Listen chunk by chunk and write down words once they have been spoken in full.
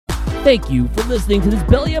Thank you for listening to this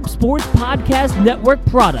Belly Up Sports Podcast Network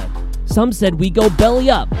product. Some said we go belly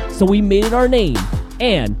up, so we made it our name,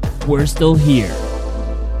 and we're still here.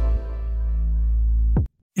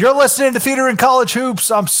 You're listening to Theater and College Hoops.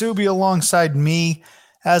 I'm Subi alongside me.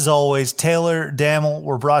 As always, Taylor Dammel.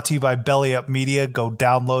 We're brought to you by Belly Up Media. Go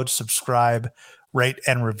download, subscribe, rate,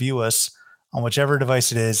 and review us on whichever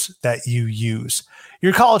device it is that you use.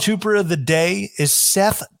 Your college hooper of the day is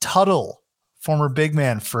Seth Tuttle, former big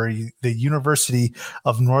man for the University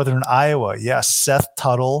of Northern Iowa. Yes, Seth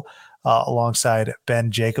Tuttle alongside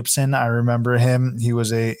Ben Jacobson. I remember him. He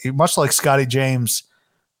was much like Scotty James,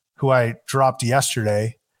 who I dropped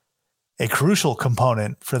yesterday, a crucial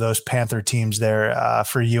component for those Panther teams there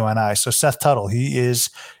for UNI. So Seth Tuttle, he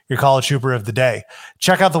is your college hooper of the day.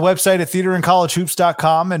 Check out the website at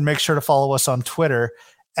theaterandcollegehoops.com and make sure to follow us on Twitter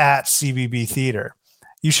at CBB Theater.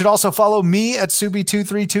 You should also follow me at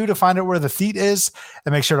Subi232 to find out where the feet is,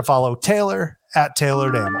 and make sure to follow Taylor at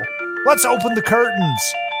Taylor Dammel. Let's open the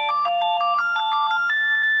curtains.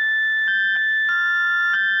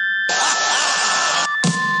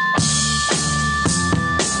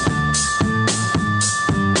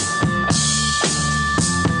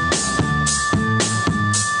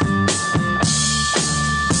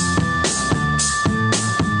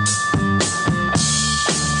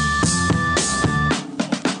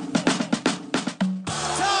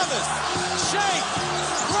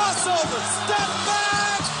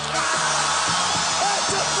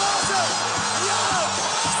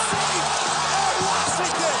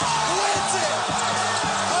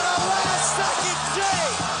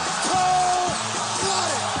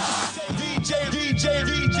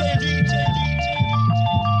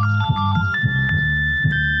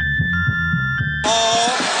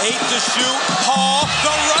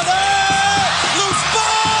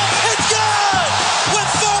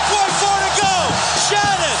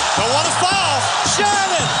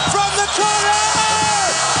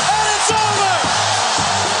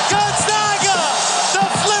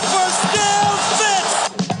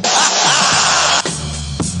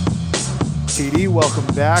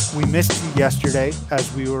 Welcome back. We missed you yesterday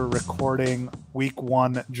as we were recording week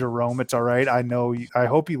 1. Jerome, it's all right. I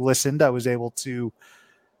hope you listened. I was able to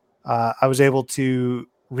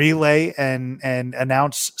relay and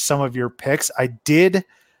announce some of your picks. I did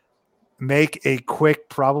make a quick,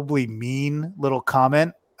 probably mean little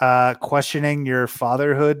comment questioning your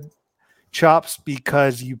fatherhood chops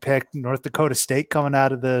because you picked North Dakota State coming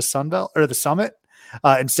out of the Sun Belt or the Summit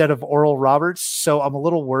instead of Oral Roberts. So I'm a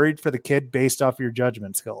little worried for the kid based off your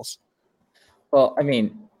judgment skills. Well, I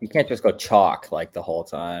mean, you can't just go chalk like the whole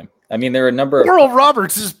time. I mean, there are a number of Oral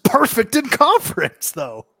Roberts is perfect in conference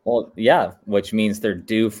though. Well, yeah, which means they're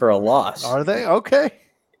due for a loss. Are they? Okay.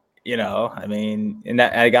 You know, I mean, and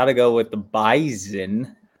that I got to go with the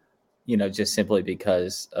Bison, you know, just simply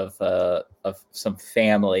because of some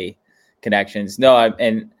family connections. No, I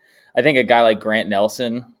think a guy like Grant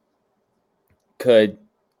Nelson could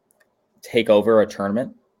take over a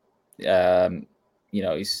tournament. You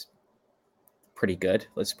know, he's pretty good.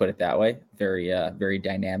 Let's put it that way. Very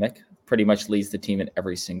dynamic. Pretty much leads the team in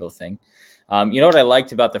every single thing. You know what I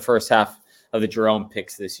liked about the first half of the Jerome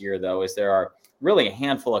picks this year, though, is there are really a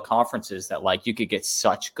handful of conferences that like you could get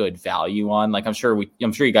such good value on. Like I'm sure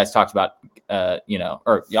you guys talked about, you know,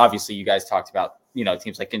 or obviously you guys talked about, you know,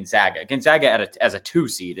 teams like Gonzaga. Gonzaga as a 2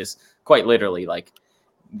 seed is quite literally like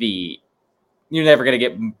you're never going to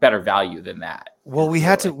get better value than that. Well, we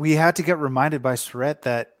had to get reminded by Surratt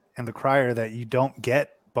that and the Crier that you don't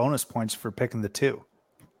get bonus points for picking the 2.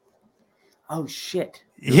 Oh shit!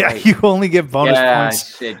 You're right. You only get bonus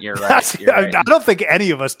points. Shit, you're right. I don't think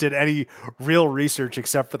any of us did any real research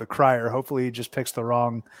except for the Crier. Hopefully, he just picks the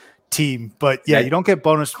wrong team. But yeah, you don't get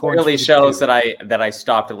bonus points. It really shows that I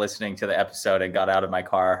stopped listening to the episode and got out of my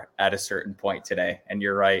car at a certain point today. And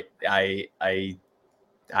you're right.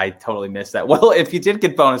 I totally missed that. Well, if you did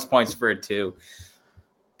get bonus points for it too,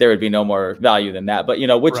 there would be no more value than that. But you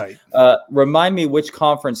know, remind me which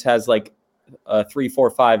conference has like 3, 4,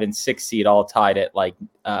 5, and 6 seed all tied at like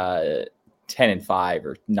 10 and 5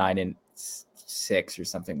 or 9 and 6 or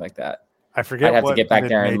something like that. I forget. I'd have to get back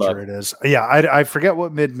there and look. It is. Yeah, I forget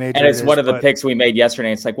what mid-major. And it's one of the picks we made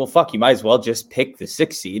yesterday. It's like, well, fuck, you might as well just pick the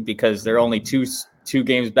 6 seed because they're only two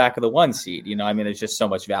games back of the 1 seed. You know, I mean, there's just so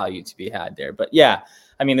much value to be had there. But yeah,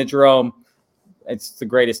 I mean, the Jerome, it's the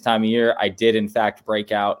greatest time of year. I did, in fact,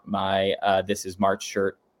 break out my This Is March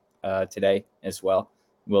shirt today as well.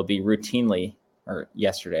 We'll be routinely, or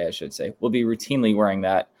yesterday, I should say, we'll be routinely wearing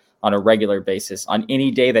that on a regular basis. On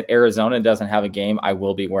any day that Arizona doesn't have a game, I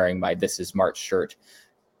will be wearing my This Is March shirt.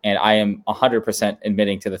 And I am 100%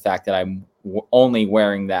 admitting to the fact that I'm only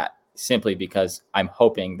wearing that simply because I'm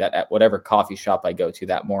hoping that at whatever coffee shop I go to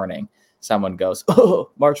that morning, someone goes, "Oh,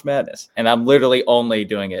 March Madness." And I'm literally only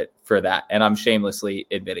doing it for that. And I'm shamelessly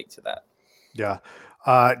admitting to that. Yeah.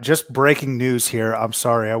 Just breaking news here. I'm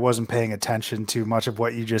sorry, I wasn't paying attention to much of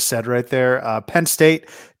what you just said right there. Penn State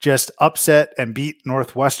just upset and beat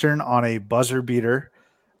Northwestern on a buzzer beater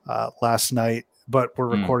last night, but we're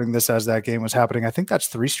recording this as that game was happening. I think that's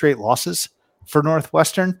 3 straight losses for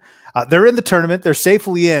Northwestern. They're in the tournament. They're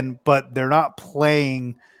safely in, but they're not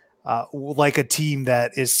playing like a team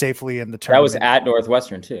that is safely in the tournament. That was at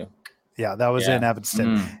Northwestern too. Yeah, that was in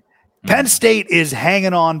Evanston. Penn State is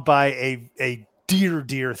hanging on by a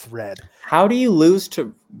dear thread. How do you lose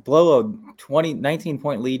to blow a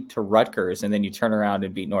 19-point lead to Rutgers and then you turn around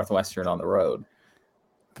and beat Northwestern on the road?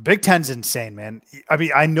 The Big Ten's insane, man. I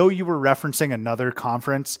mean, I know you were referencing another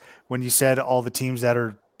conference when you said all the teams that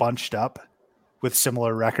are bunched up with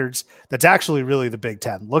similar records. That's actually really the Big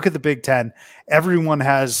Ten. Look at the Big Ten. Everyone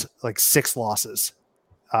has like 6 losses.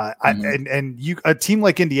 A team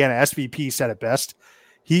like Indiana, SVP said it best.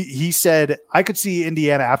 He said, I could see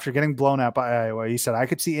Indiana after getting blown out by Iowa. He said, I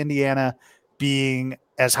could see Indiana being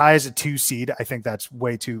as high as a 2 seed. I think that's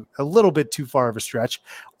a little bit too far of a stretch,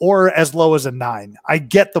 or as low as a 9. I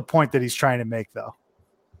get the point that he's trying to make though.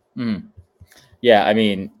 Yeah. I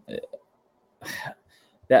mean,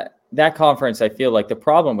 that conference, I feel like the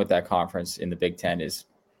problem with that conference in the Big Ten is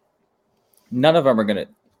none of them are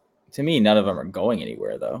going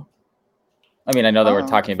anywhere though. I mean, I know that we're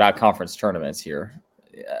talking about conference tournaments here.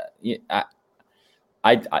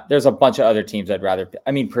 There's a bunch of other teams I'd rather.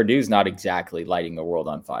 I mean, Purdue's not exactly lighting the world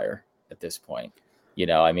on fire at this point.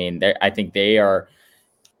 I mean, I think they are.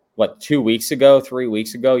 What, 3 weeks ago,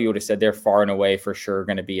 you would have said they're far and away for sure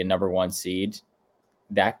going to be a number 1 seed.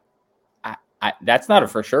 That's not a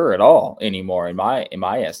for sure at all anymore in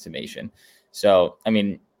my estimation. So, I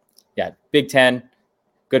mean, yeah, Big Ten,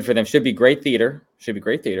 good for them. Should be great theater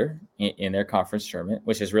in their conference tournament,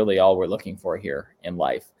 which is really all we're looking for here in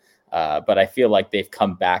life. But I feel like they've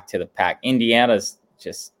come back to the pack. Indiana's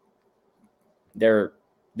just, they're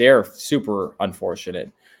super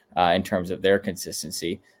unfortunate in terms of their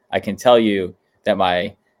consistency. I can tell you that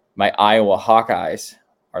my Iowa Hawkeyes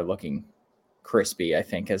are looking crispy, I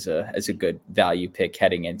think, as a good value pick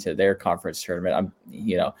heading into their conference tournament.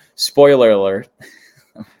 Spoiler alert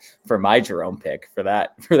for my Jerome pick for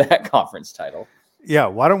that conference title. Yeah,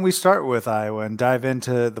 why don't we start with Iowa and dive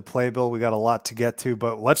into the playbill? We got a lot to get to,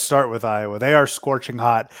 but let's start with Iowa. They are scorching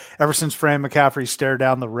hot. Ever since Fran McCaffrey stared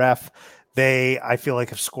down the ref, I feel like,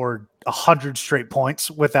 have scored 100 straight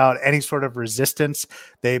points without any sort of resistance.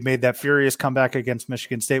 They made that furious comeback against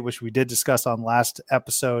Michigan State, which we did discuss on last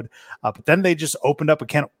episode. But then they just opened up a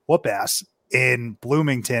can of whoop ass in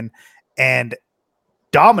Bloomington and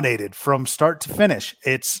dominated from start to finish.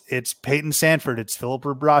 It's Peyton Sanford, it's Philip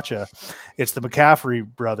Rebracha, it's the McCaffrey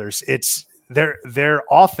brothers. It's their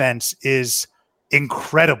offense is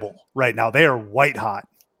incredible right now. They are white hot.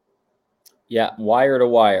 Yeah, wire to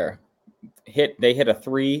wire. They hit a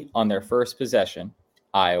 3 on their first possession.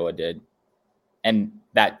 Iowa did, and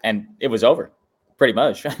it was over, pretty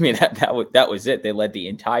much. I mean, that was it. They led the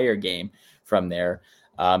entire game from there.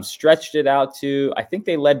 Stretched it out to, I think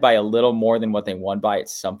they led by a little more than what they won by at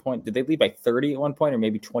some point. Did they lead by 30 at one point, or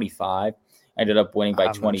maybe 25? Ended up winning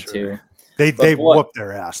by 22. Sure. They whooped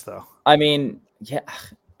their ass though. I mean, yeah.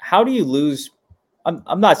 How do you lose?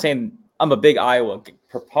 I'm not saying I'm a big Iowa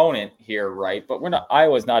proponent here, right? But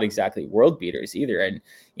Iowa's not exactly world beaters either, and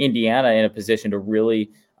Indiana in a position to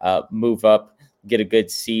really move up, get a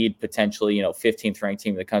good seed, potentially 15th ranked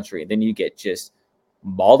team in the country, and then you get just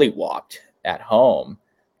mollywopped at home.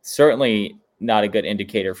 Certainly not a good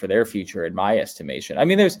indicator for their future in my estimation. I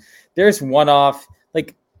mean, there's one-off,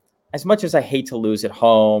 like, as much as I hate to lose at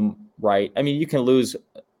home, right? I mean, you can lose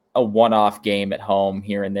a one-off game at home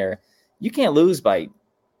here and there. You can't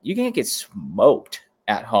get smoked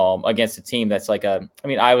at home against a team that's like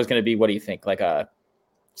Iowa's going to be, what do you think? Like a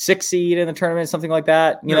 6 seed in the tournament, something like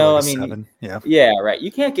that. Like 7. Yeah, right.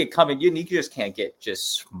 You can't get coming. You just can't get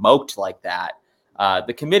just smoked like that.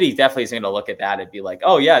 The committee definitely is going to look at that and be like,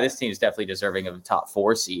 oh, yeah, this team is definitely deserving of a top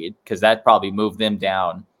 4 seed, because that probably moved them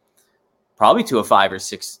down probably to a 5 or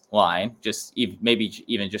 6 line, maybe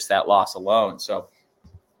even just that loss alone. So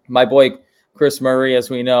my boy Chris Murray, as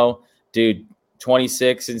we know, dude,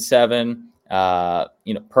 26 and 7,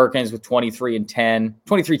 Perkins with 23 and 10,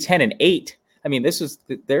 23, 10 and 8. I mean,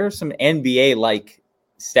 there are some NBA-like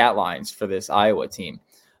stat lines for this Iowa team.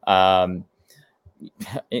 And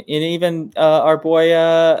even our boy,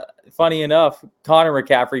 funny enough, Connor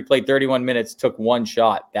McCaffrey played 31 minutes, took 1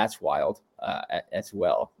 shot. That's wild. as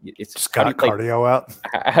well. It's just got cardio out.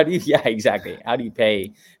 How do you? Yeah, exactly. How do you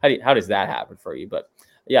pay? How does that happen for you? But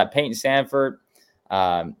yeah, Peyton Sanford.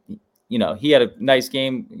 He had a nice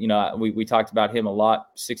game. We talked about him a lot.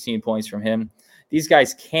 16 points from him. These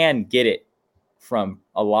guys can get it from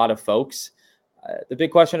a lot of folks. The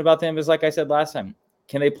big question about them is, like I said last time,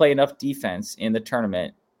 can they play enough defense in the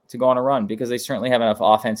tournament to go on a run? Because they certainly have enough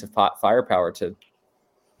offensive firepower to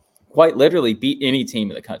quite literally beat any team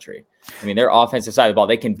in the country. I mean, their offensive side of the ball,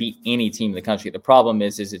 they can beat any team in the country. The problem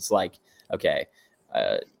is it's like, okay,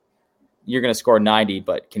 you're going to score 90,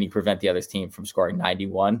 but can you prevent the other team from scoring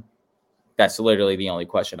 91? That's literally the only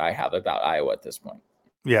question I have about Iowa at this point.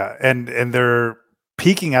 Yeah, and they're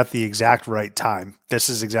peaking at the exact right time. This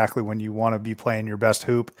is exactly when you want to be playing your best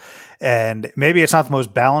hoop. And maybe it's not the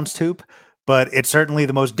most balanced hoop, but it's certainly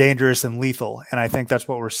the most dangerous and lethal. And I think that's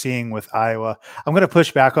what we're seeing with Iowa. I'm going to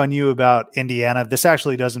push back on you about Indiana. This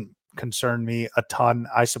actually doesn't concern me a ton.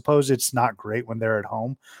 I suppose it's not great when they're at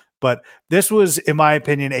home, but this was, in my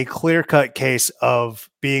opinion, a clear-cut case of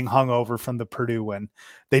being hungover from the Purdue win.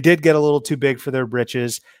 They did get a little too big for their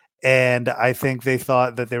britches, and I think they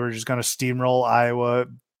thought that they were just going to steamroll Iowa,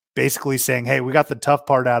 basically saying, hey, we got the tough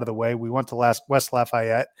part out of the way. We went to West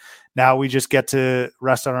Lafayette. Now we just get to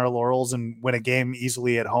rest on our laurels and win a game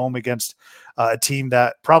easily at home against a team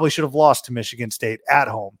that probably should have lost to Michigan State at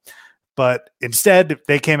home. But instead,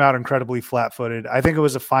 they came out incredibly flat-footed. I think it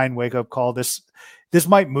was a fine wake-up call. This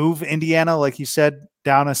might move Indiana, like you said,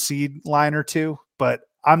 down a seed line or two, but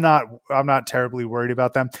I'm not terribly worried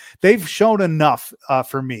about them. They've shown enough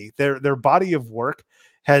for me. Their body of work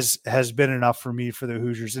has been enough for me for the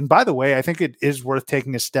Hoosiers. And by the way, I think it is worth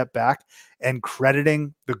taking a step back and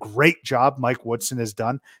crediting the great job Mike Woodson has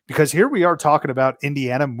done, because here we are talking about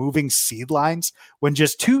Indiana moving seed lines when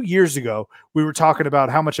just 2 years ago we were talking about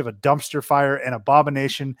how much of a dumpster fire, an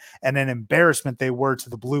abomination, and an embarrassment they were to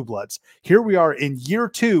the Blue Bloods. Here we are in year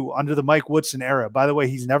 2 under the Mike Woodson era. By the way,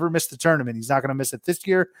 he's never missed the tournament. He's not going to miss it this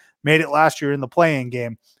year. Made it last year in the play-in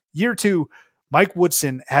game. Year 2, Mike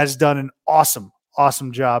Woodson has done an awesome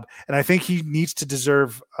job. And I think he needs to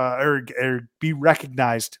deserve or be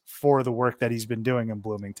recognized for the work that he's been doing in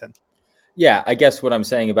Bloomington. Yeah, I guess what I'm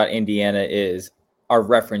saying about Indiana is our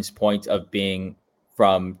reference point of being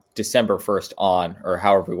from December 1st on, or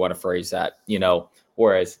however we want to phrase that,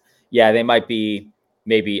 whereas, yeah, they might be,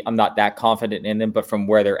 maybe I'm not that confident in them, but from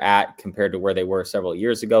where they're at compared to where they were several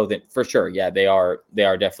years ago, then for sure, yeah, they are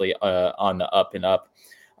definitely on the up and up.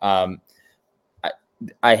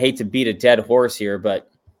 I hate to beat a dead horse here,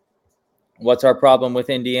 but what's our problem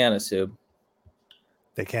with Indiana, Sub?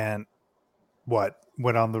 They can't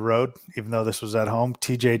went on the road, even though this was at home.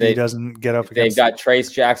 TJD doesn't get up against. They've got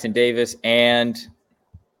Trace Jackson Davis and.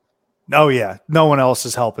 Oh, yeah. No one else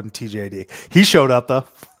is helping TJD. He showed up, though.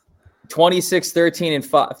 26-13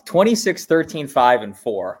 and 5 and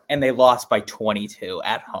 4, and they lost by 22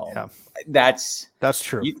 at home. Yeah. That's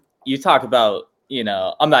true. You talk about,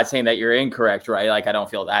 I'm not saying that you're incorrect, right? Like, I don't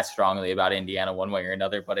feel that strongly about Indiana one way or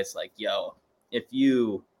another, but it's like,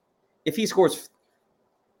 if he scores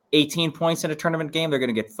 18 points in a tournament game, they're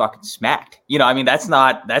going to get fucking smacked. That's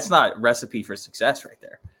not recipe for success right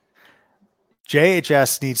there.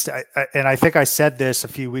 JHS needs to, and I think I said this a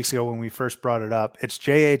few weeks ago when we first brought it up, it's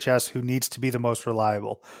JHS who needs to be the most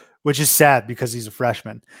reliable, which is sad because he's a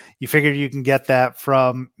freshman. You figure you can get that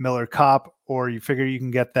from Miller Kopp, or you figure you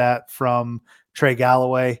can get that from Trey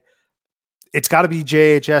Galloway. It's got to be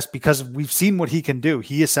JHS because we've seen what he can do.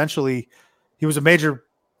 He was a major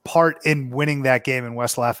part in winning that game in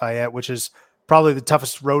West Lafayette, which is probably the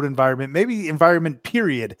toughest road environment, maybe environment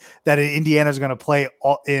period, that Indiana is going to play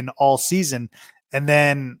all season. And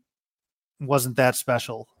then wasn't that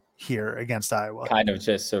special here against Iowa. Kind of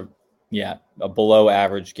just a below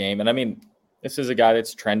average game. And this is a guy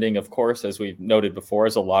that's trending, of course, as we've noted before,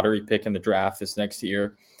 as a lottery pick in the draft this next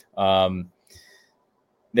year.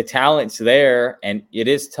 The talent's there, and it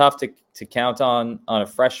is tough to count on a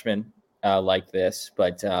freshman like this,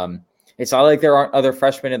 but it's not like there aren't other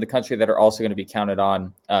freshmen in the country that are also going to be counted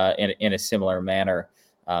on in a similar manner.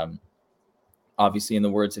 Obviously, in the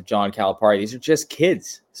words of John Calipari, these are just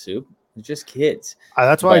kids, Soup. They're just kids.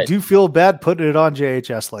 That's why I do feel bad putting it on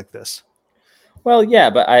JHS like this. Well, yeah,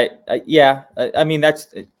 but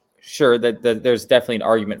that's sure that there's definitely an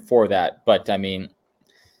argument for that. But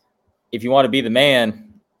if you want to be the man,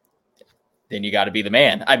 then you got to be the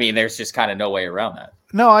man. There's just kind of no way around that.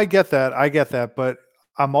 No, I get that. But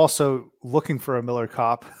I'm also looking for a Miller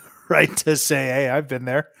Kopp, right? To say, hey, I've been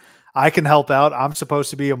there. I can help out. I'm supposed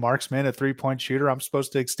to be a marksman, a 3-point shooter. I'm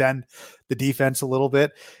supposed to extend the defense a little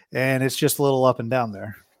bit. And it's just a little up and down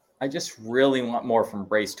there. I just really want more from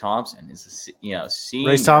Brace Thompson. Is seeing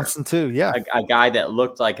Brace Thompson too, yeah, a guy that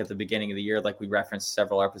looked like at the beginning of the year, like we referenced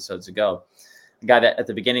several episodes ago, a guy that at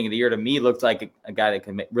the beginning of the year to me looked like a guy that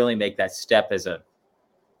could really make that step as a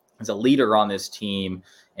leader on this team,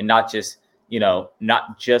 and not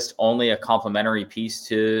just only a complimentary piece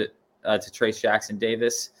to Trace Jackson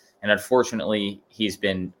Davis. And unfortunately, he's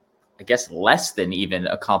been, I guess, less than even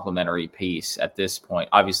a complimentary piece at this point.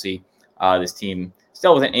 Obviously, this team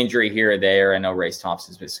still with an injury here or there. I know Race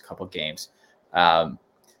Thompson's missed a couple of games,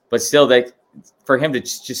 but still, for him to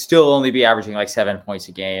just still only be averaging like 7 points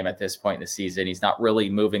a game at this point in the season, he's not really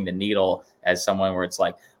moving the needle as someone where it's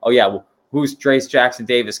like, oh yeah, well, who's Trace Jackson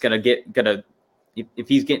Davis if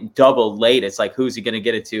he's getting doubled late, it's like, who's he going to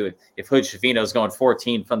get it to? If Hood Shavino's going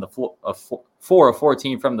 14 from the floor, 4 of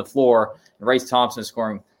 14 from the floor, and Race Thompson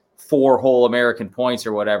scoring 4 whole American points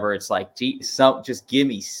or whatever, it's like, just give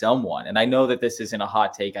me someone. And I know that this isn't a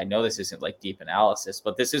hot take. I know this isn't like deep analysis,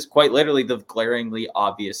 but this is quite literally the glaringly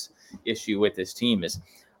obvious issue with this team is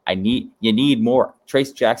you need more.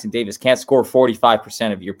 Trace Jackson Davis can't score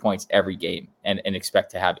 45% of your points every game and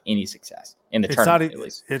expect to have any success in the tournament, at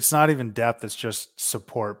least. It's not even depth. It's just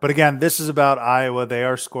support. But again, this is about Iowa. They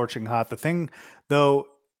are scorching hot. The thing, though,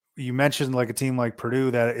 you mentioned like a team like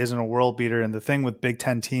Purdue that isn't a world beater. And the thing with Big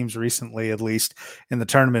Ten teams recently, at least in the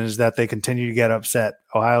tournament, is that they continue to get upset.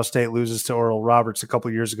 Ohio State loses to Oral Roberts a couple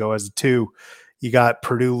of years ago as a 2. You got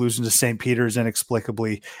Purdue losing to St. Peter's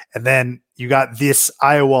inexplicably. And then you got this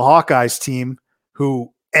Iowa Hawkeyes team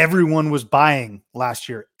who everyone was buying last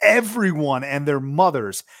year. Everyone and their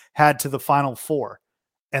mothers had to the Final Four,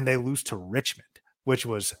 and they lose to Richmond, which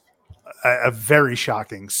was a very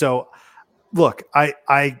shocking. So look,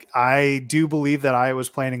 I do believe that Iowa's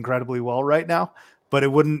playing incredibly well right now, but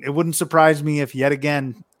it wouldn't surprise me if yet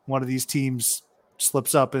again one of these teams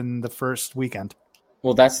slips up in the first weekend.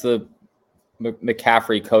 Well, that's the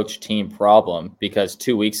McCaffrey coach team problem, because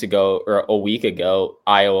 2 weeks ago or a week ago,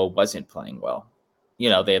 Iowa wasn't playing well.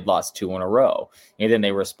 They had lost 2 in a row, and then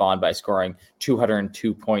they respond by scoring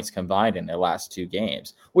 202 points combined in their last 2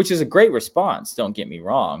 games, which is a great response. Don't get me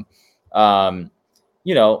wrong.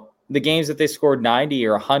 The games that they scored 90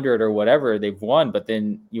 or 100 or whatever, they've won, but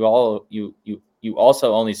then you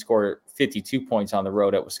also only scored 52 points on the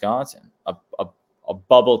road at Wisconsin, a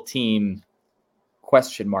bubble team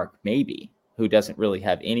question mark, maybe, who doesn't really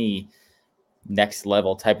have any next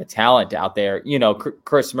level type of talent out there.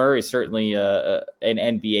 Chris Murray is certainly an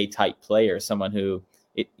NBA type player, someone who,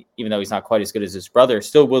 even though he's not quite as good as his brother,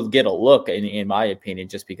 still will get a look, in my opinion,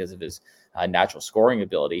 just because of his natural scoring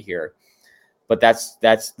ability here. But that's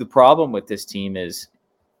the problem with this team, is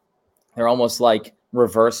they're almost like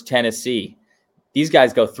reverse Tennessee. These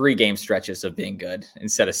guys go 3-game stretches of being good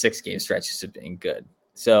instead of 6-game stretches of being good.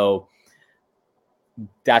 So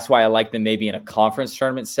that's why I like them maybe in a conference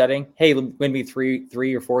tournament setting. Hey, win me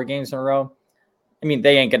 3 or 4 games in a row. I mean,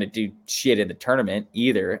 they ain't going to do shit in the tournament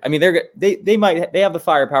either. I mean, they have the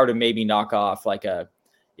firepower to maybe knock off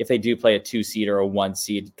if they do play a 2 seed or a 1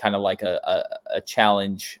 seed, kind of like a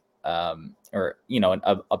challenge, or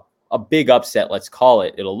a big upset, let's call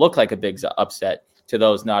it. It'll look like a big upset to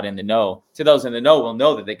those not in the know. To those in the know will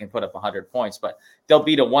know that they can put up 100 points, but they'll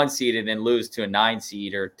beat a 1 seed and then lose to a 9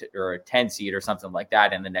 seed or a 10 seed or something like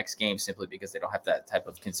that in the next game, simply because they don't have that type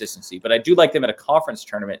of consistency. But I do like them at a conference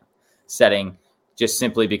tournament setting, just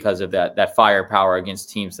simply because of that firepower against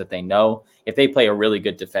teams that they know. If they play a really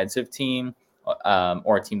good defensive team,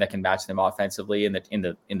 or a team that can match them offensively in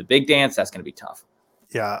the big dance, that's going to be tough.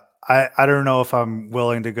 Yeah, I don't know if I'm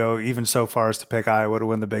willing to go even so far as to pick Iowa to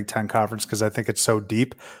win the Big Ten Conference, because I think it's so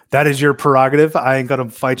deep. That is your prerogative. I ain't going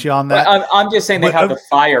to fight you on that. I'm just saying they have the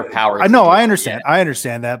firepower. I know, I understand. I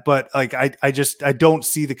understand that, but I don't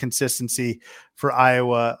see the consistency for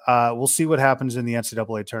Iowa. We'll see what happens in the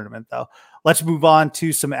NCAA tournament, though. Let's move on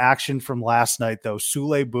to some action from last night, though.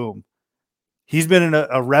 Souley Boum. He's been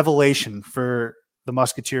a revelation for the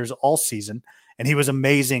Musketeers all season, and he was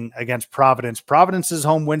amazing against Providence. Providence's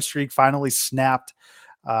home win streak finally snapped,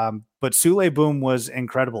 but Souley Boum was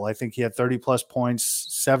incredible. I think he had 30-plus points,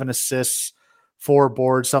 7 assists, 4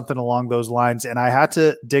 boards, something along those lines, and I had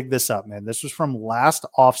to dig this up, man. This was from last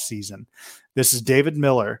offseason. This is David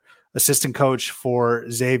Miller, assistant coach for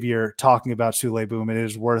Xavier, talking about Souley Boum, and it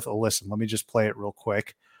is worth a listen. Let me just play it real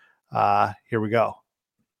quick. Here we go.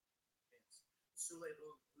 Souley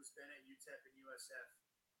Boum, who's been at UTEP and USF,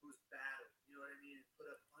 who's battled, you know what I mean, put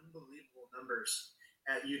up unbelievable numbers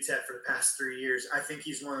at UTEP for the past 3 years. I think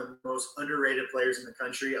he's one of the most underrated players in the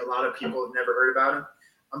country. A lot of people have never heard about him.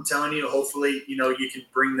 I'm telling you, hopefully, you can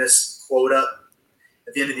bring this quote up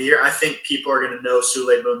at the end of the year, I think people are going to know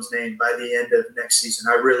Souley Boum's name by the end of next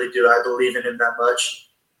season. I really do. I believe in him that much.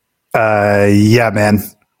 Yeah, man.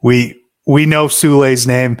 We know Souley's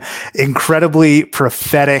name. Incredibly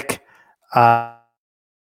prophetic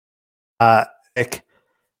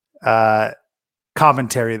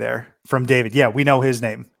commentary there from David. Yeah, we know his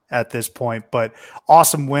name at this point, but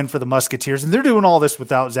awesome win for the Musketeers. And they're doing all this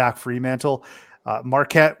without Zach Fremantle.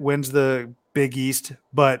 Marquette wins the Big East,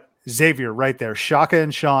 but Xavier right there, Shaka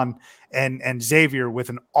and Sean and Xavier with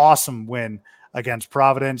an awesome win against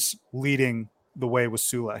Providence, leading the way with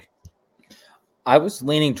Souley. I was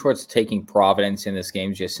leaning towards taking Providence in this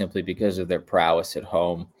game just simply because of their prowess at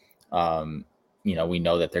home. We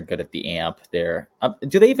know that they're good at the AMP there.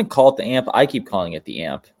 Do they even call it the AMP? I keep calling it the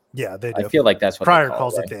AMP. Yeah, they do. I feel like that's what Pryor they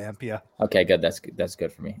calls it, right? The AMP. Yeah. Okay, good. That's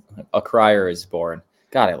good for me. A crier is born.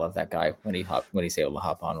 God, I love that guy when he's able to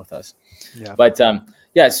hop on with us. Yeah. But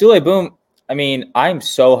Souley Boum. I mean, I'm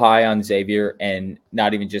so high on Xavier, and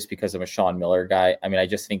not even just because I'm a Sean Miller guy. I mean, I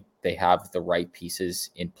just think they have the right pieces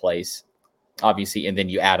in place, obviously, and then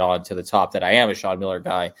you add on to the top that I am a Sean Miller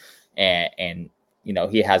guy, and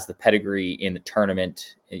he has the pedigree in the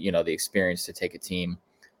tournament, the experience to take a team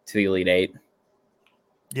to the Elite Eight.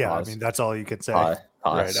 Yeah, Pause. I mean, that's all you can say. Pause.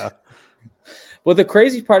 Right now. Well, the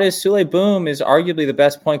crazy part is Souley Boum is arguably the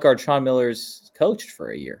best point guard Sean Miller's coached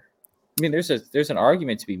for a year. I mean, there's an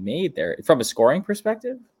argument to be made there from a scoring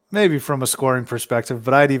perspective. Maybe from a scoring perspective,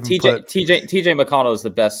 but I'd even put TJ McConnell is the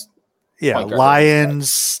best. Yeah,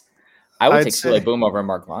 Lions. I would take Souley Boum over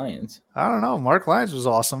Mark Lyons. I don't know. Mark Lyons was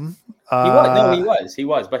awesome. He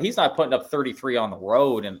was, but he's not putting up 33 on the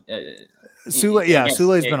road. And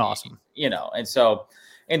Souley's been awesome.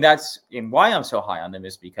 And that's why I'm so high on them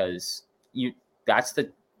is because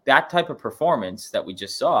that type of performance that we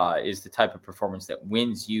just saw is the type of performance that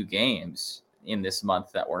wins you games in this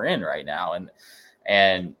month that we're in right now.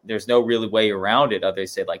 And there's no really way around it. Other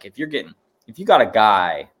say, like, if you got a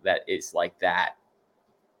guy that is like that,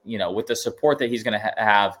 with the support that he's going to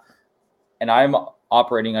have, and I'm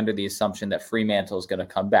operating under the assumption that Fremantle is going to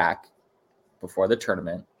come back before the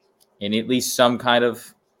tournament in at least some kind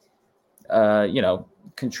of,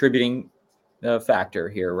 contributing factor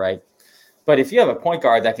here, right? But if you have a point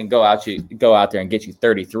guard that can go out there and get you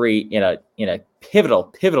 33 in a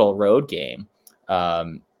pivotal road game,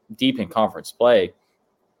 deep in conference play,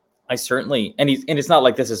 I certainly and it's not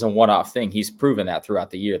like this is a one-off thing. He's proven that throughout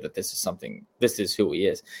the year that this is who he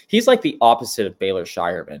is. He's like the opposite of Baylor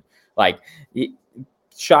Shireman. Like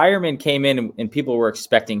Shireman came in and people were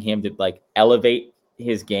expecting him to like elevate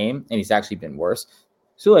his game, and he's actually been worse.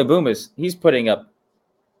 Souley Boum he's putting up.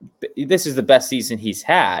 This is the best season he's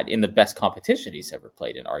had in the best competition he's ever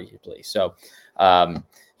played in, arguably. So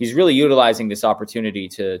he's really utilizing this opportunity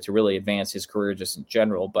to really advance his career just in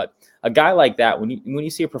general. But a guy like that, when you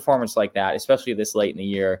see a performance like that, especially this late in the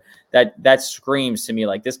year, that screams to me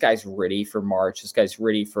like this guy's ready for March. This guy's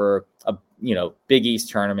ready for a Big East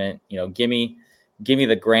tournament. Give me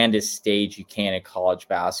the grandest stage you can in college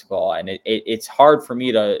basketball. And it's hard for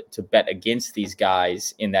me to bet against these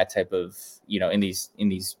guys in that type of, in these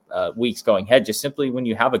weeks going ahead, just simply when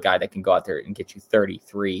you have a guy that can go out there and get you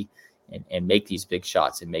 33 and make these big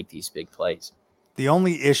shots and make these big plays. The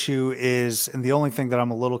only issue is, and the only thing that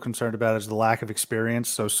I'm a little concerned about is the lack of experience.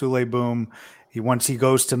 So Souley Boum, once he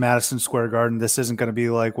goes to Madison Square Garden, this isn't going to be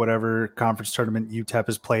like whatever conference tournament UTEP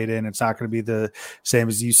has played in. It's not going to be the same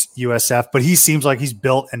as USF, but he seems like he's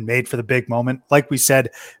built and made for the big moment. Like we said,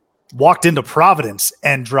 walked into Providence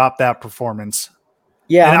and dropped that performance.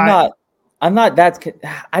 Yeah, and I'm not that.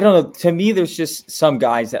 I don't know. To me, there's just some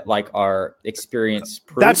guys that like are experienced.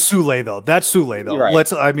 That's Souley though.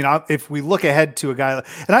 Right. If we look ahead to a guy,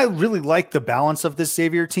 and I really like the balance of this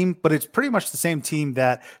Xavier team, but it's pretty much the same team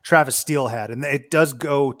that Travis Steele had, and it does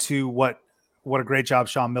go to what a great job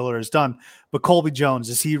Sean Miller has done. But Colby Jones,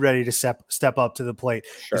 is he ready to step up to the plate?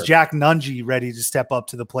 Sure. Is Jack Nunge ready to step up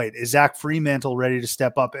to the plate? Is Zach Fremantle ready to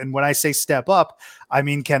step up? And when I say step up, I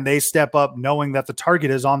mean, can they step up knowing that the target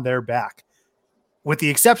is on their back? With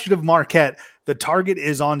the exception of Marquette, the target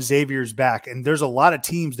is on Xavier's back, and there's a lot of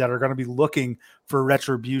teams that are going to be looking for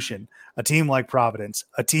retribution. A team like Providence,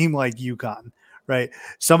 a team like UConn, right?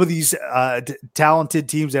 Some of these talented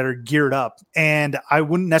teams that are geared up, and I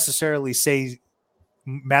wouldn't necessarily say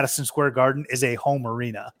Madison Square Garden is a home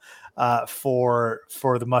arena for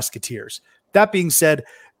the Musketeers. That being said,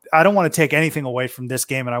 I don't want to take anything away from this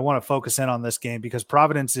game, and I want to focus in on this game because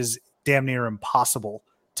Providence is damn near impossible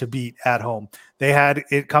to beat at home. They had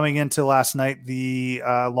it coming into last night, the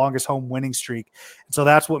longest home winning streak. And so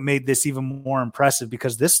that's what made this even more impressive,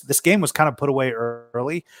 because this game was kind of put away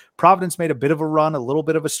early. Providence made a bit of a run, a little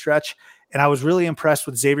bit of a stretch. And I was really impressed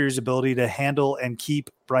with Xavier's ability to handle and keep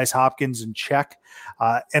Bryce Hopkins in check.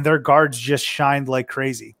 And their guards just shined like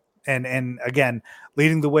crazy. And again,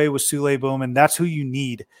 leading the way was Souley, Boum, and that's who you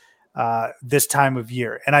need this time of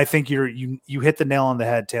year. And I think you hit the nail on the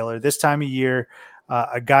head, Taylor. This time of year,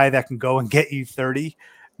 a guy that can go and get you 30.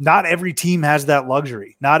 Not every team has that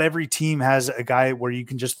luxury. Not every team has a guy where you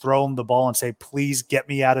can just throw him the ball and say, please get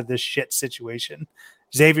me out of this shit situation.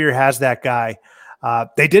 Xavier has that guy.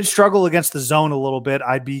 They did struggle against the zone a little bit.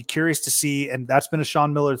 I'd be curious to see, and that's been a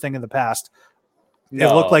Sean Miller thing in the past. No.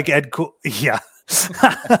 It looked like Ed Cooley. Yeah.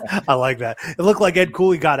 I like that. It looked like Ed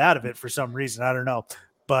Cooley got out of it for some reason. I don't know.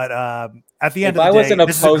 But at the end of the day,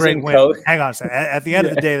 this is a great win. Hang on a second. At the end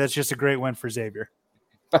of the day, that's just a great win for Xavier.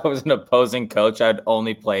 If I was an opposing coach, I'd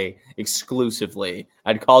only play exclusively.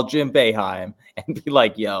 I'd call Jim Boeheim and be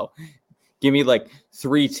like, yo, give me like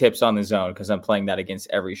 3 tips on the zone, because I'm playing that against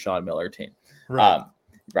every Sean Miller team. Right.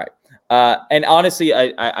 And honestly,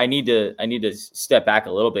 I need to step back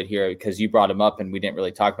a little bit here, because you brought him up and we didn't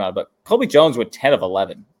really talk about it. But Colby Jones went 10 of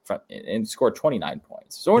 11 and scored 29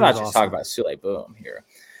 points. So we're not just talking about Souley Boum here.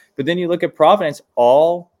 But then you look at Providence,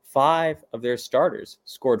 all 5 of their starters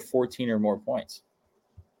scored 14 or more points.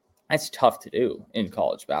 That's tough to do in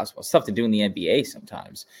college basketball. It's tough to do in the NBA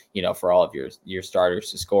sometimes, for all of your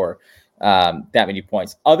starters to score that many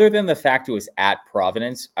points. Other than the fact it was at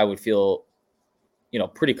Providence, I would feel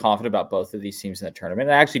pretty confident about both of these teams in the tournament.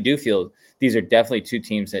 And I actually do feel these are definitely 2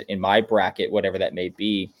 teams that in my bracket, whatever that may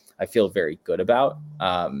be, I feel very good about.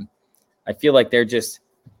 I feel like they're just,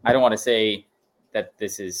 I don't want to say that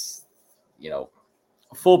this is,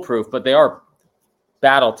 foolproof, but they are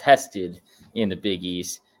battle tested in the Big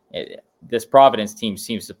East. This Providence team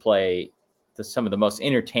seems to play some of the most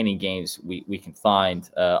entertaining games we can find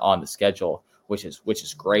on the schedule, which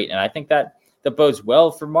is great. And I think that bodes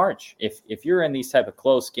well for March. If you're in these type of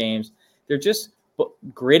close games, they're just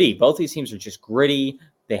gritty. Both these teams are just gritty.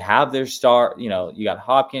 They have their star. You got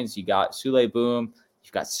Hopkins, you got Souley Boum,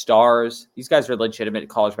 you've got stars. These guys are legitimate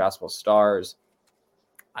college basketball stars.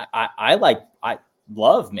 I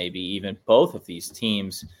love maybe even both of these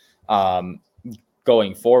teams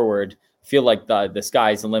going forward. Feel like the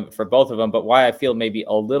sky's the limit for both of them. But why I feel maybe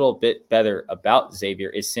a little bit better about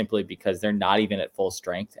Xavier is simply because they're not even at full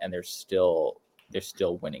strength and they're still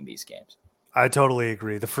winning these games. I totally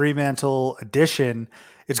agree. The Fremantle edition,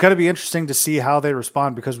 it's going to be interesting to see how they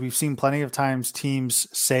respond, because we've seen plenty of times teams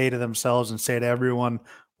say to themselves and say to everyone,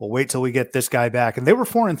 we'll wait till we get this guy back. And they were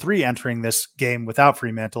 4-3 entering this game without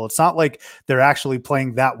Fremantle. It's not like they're actually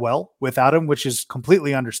playing that well without him, which is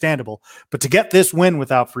completely understandable. But to get this win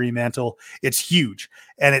without Fremantle, it's huge.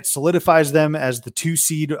 And it solidifies them as the 2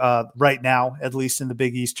 seed right now, at least in the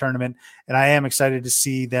Big East tournament. And I am excited to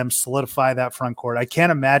see them solidify that front court. I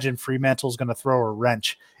can't imagine Fremantle's going to throw a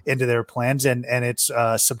wrench into their plans, and it's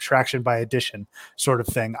subtraction by addition sort of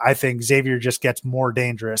thing. I think Xavier just gets more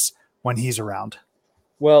dangerous when he's around.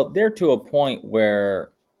 Well, they're to a point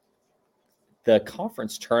where the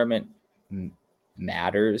conference tournament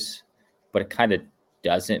matters, but it kind of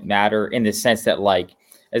doesn't matter in the sense that, like,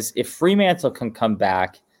 as if Fremantle can come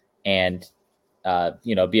back and,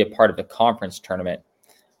 be a part of the conference tournament,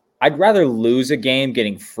 I'd rather lose a game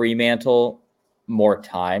getting Fremantle more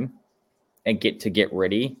time and get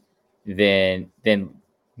ready than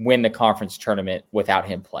win the conference tournament without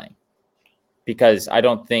him playing, because I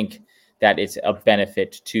don't think that it's a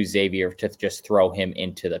benefit to Xavier to just throw him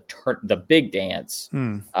into the big dance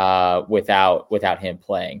without him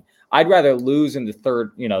playing. I'd rather lose in the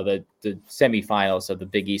third, the semifinals of the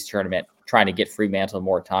Big East tournament, trying to get Fremantle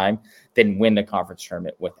more time, than win the conference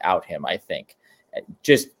tournament without him. I think,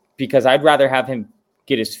 just because I'd rather have him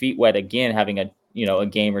get his feet wet again, having a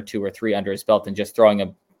game or 2 or 3 under his belt, than just throwing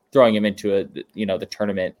him into the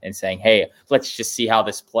tournament and saying, hey, let's just see how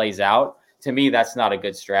this plays out. To me, that's not a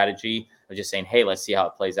good strategy of just saying, hey, let's see how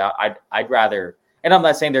it plays out. I'd rather, and I'm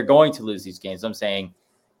not saying they're going to lose these games. I'm saying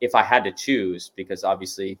if I had to choose, because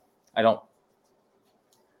obviously I don't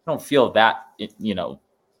feel that,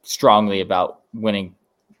 strongly about winning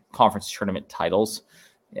conference tournament titles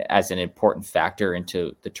as an important factor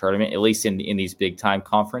into the tournament, at least in these big time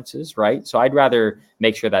conferences. Right. So I'd rather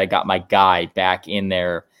make sure that I got my guy back in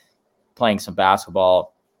there playing some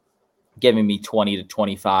basketball, giving me 20 to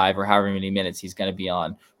 25 or however many minutes he's going to be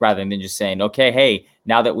on, rather than just saying, okay, hey,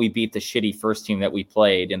 now that we beat the shitty first team that we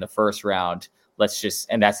played in the first round,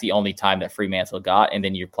 and that's the only time that Fremantle got, and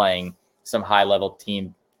then you're playing some high level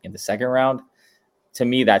team in the second round. to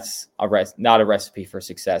me, that's not a recipe for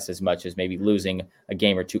success as much as maybe losing a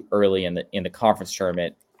game or two early in the conference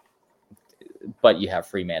tournament. But you have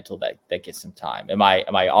Fremantle that gets some time. Am I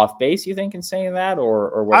off base, you think, in saying that,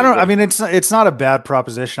 or what? I don't. I mean, it's not a bad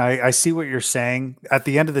proposition. I see what you're saying. At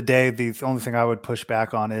the end of the day, the only thing I would push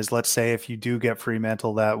back on is, let's say if you do get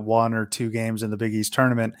Fremantle that 1 or 2 games in the Big East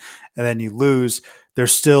tournament, and then you lose,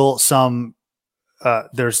 there's still some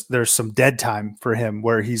there's some dead time for him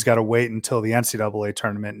where he's got to wait until the NCAA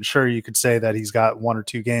tournament. And sure, you could say that he's got 1 or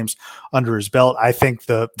 2 games under his belt. I think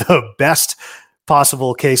the best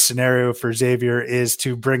possible case scenario for Xavier is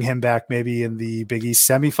to bring him back maybe in the Big East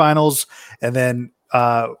semifinals and then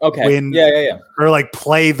win or like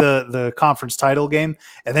play the conference title game.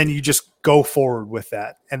 And then you just go forward with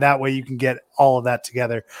that. And that way you can get all of that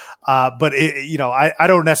together. But I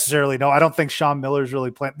don't necessarily know. I don't think Sean Miller's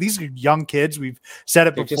really playing. These are young kids. We've said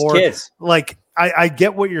it before. Like I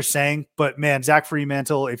get what you're saying, but man, Zach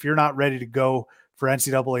Fremantle, if you're not ready to go for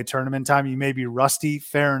NCAA tournament time, you may be rusty,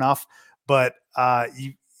 fair enough. But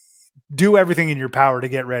you do everything in your power to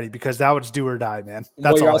get ready, because that was do or die, man.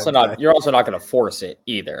 That's you're also not going to force it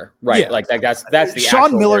either, right? Yeah. Like that's the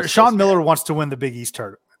Sean Miller. Sean Miller wants to win the Big East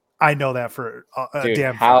tournament. I know that for a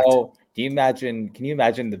damn fact. Do you imagine? Can you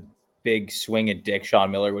imagine the big swing and dick Sean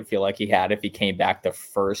Miller would feel like he had if he came back the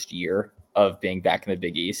first year of being back in the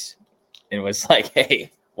Big East and was like,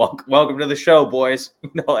 "Hey, welcome to the show, boys,"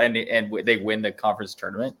 and they win the conference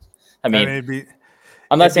tournament? I mean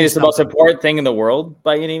I'm not saying it's the most important thing in the world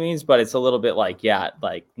by any means, but it's a little bit like,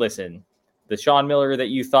 listen, the Sean Miller that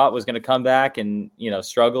you thought was going to come back and,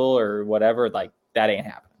 struggle or whatever, like that ain't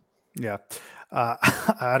happening. Yeah.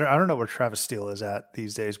 I don't know where Travis Steele is at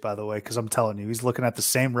these days, by the way, because I'm telling you, he's looking at the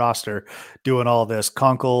same roster doing all this.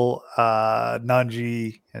 Kunkel,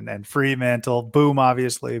 Nungy, and Fremantle, Boum,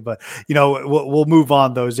 obviously. But, we'll move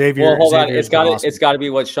on, though. Xavier. Well, hold on. It's got to be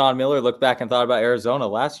what Sean Miller looked back and thought about Arizona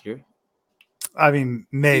last year. I mean,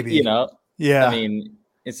 maybe, yeah. I mean,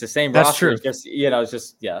 it's the same That's roster. True. It's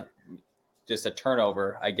just a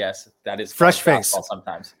turnover, I guess. That is fresh face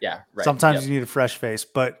sometimes. Yeah, right. Sometimes you need a fresh face,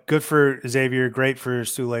 but good for Xavier. Great for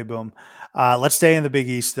Souley, Boum. Let's stay in the Big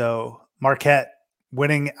East, though. Marquette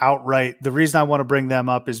winning outright. The reason I want to bring them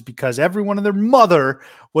up is because everyone and their mother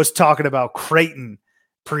was talking about Creighton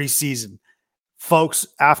preseason, folks.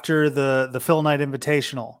 After the Phil Knight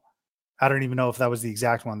Invitational. I don't even know if that was the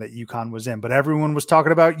exact one that UConn was in, but everyone was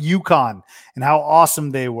talking about UConn and how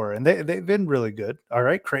awesome they were. And they've been really good. All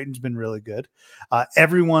right. Creighton's been really good.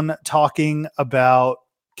 Everyone talking about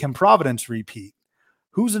can Providence repeat?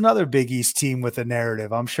 Who's another Big East team with a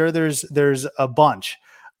narrative? I'm sure there's a bunch.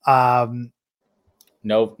 Nova.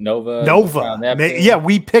 Yeah,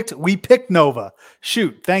 we picked Nova.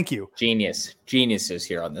 Shoot. Thank you. Geniuses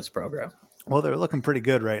here on this program. Well, they're looking pretty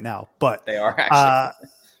good right now, but they are actually.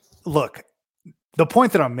 Look, the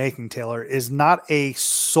point that I'm making, Taylor, is not a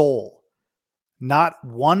soul, not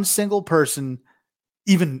one single person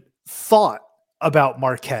even thought about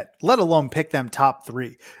Marquette, let alone pick them top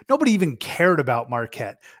 3. Nobody even cared about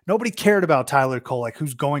Marquette. Nobody cared about Tyler Kolek,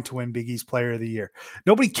 who's going to win Big East Player of the Year.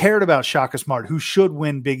 Nobody cared about Shaka Smart, who should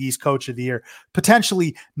win Big East Coach of the Year,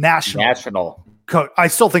 potentially national. I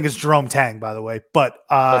still think it's Jerome Tang, by the way, but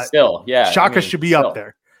still, yeah. Shaka should be up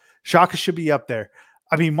there. Shaka should be up there.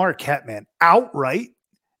 I mean, Marquette, man, outright.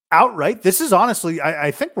 This is honestly,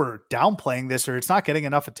 I think we're downplaying this, or it's not getting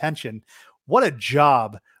enough attention. What a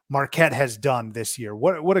job Marquette has done this year.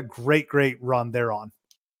 What a great run they're on.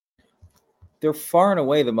 They're far and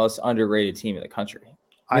away the most underrated team in the country.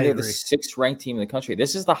 They're agree. The 6th ranked team in the country.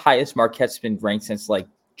 This is the highest Marquette's been ranked since like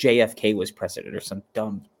JFK was president or some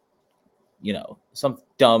dumb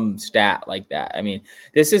stat like that. I mean,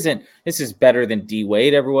 this is better than D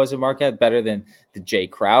Wade ever was at Marquette, better than the Jay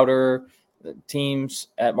Crowder teams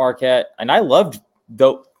at Marquette. And I loved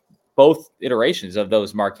both iterations of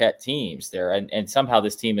those Marquette teams there. And somehow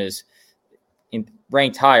this team is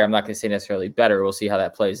ranked higher. I'm not going to say necessarily better. We'll see how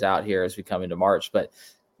that plays out here as we come into March, but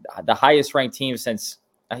the highest ranked team since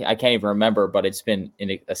I can't even remember, but it's been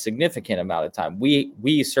in a significant amount of time.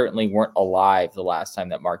 We certainly weren't alive the last time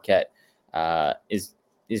that Marquette is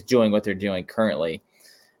doing what they're doing currently.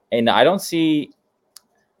 And I don't see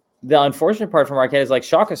the unfortunate part for Marquette is like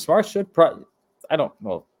Shaka Smart should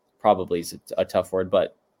probably is a tough word,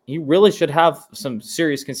 but he really should have some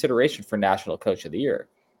serious consideration for National Coach of the Year.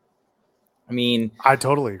 I mean, I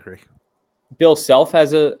totally agree. Bill Self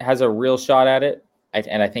has a real shot at it.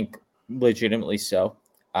 And I think legitimately so.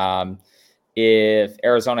 If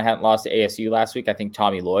Arizona hadn't lost to ASU last week, I think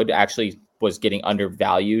Tommy Lloyd actually was getting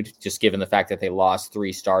undervalued, just given the fact that they lost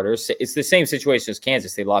 3 starters. It's the same situation as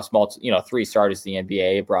Kansas. They lost 3 starters to the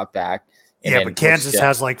NBA, brought back, Yeah, but Kansas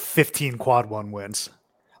has like 15 quad one wins.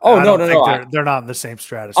 Oh, I no. They're not in the same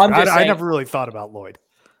stratosphere. I never really thought about Lloyd.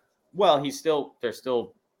 Well, they're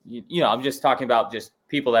still, I'm just talking about just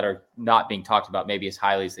people that are not being talked about maybe as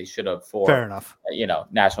highly as they should have for, fair enough,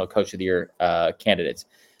 National Coach of the Year candidates.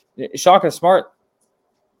 Shaka Smart,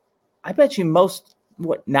 I bet you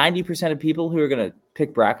 90% of people who are going to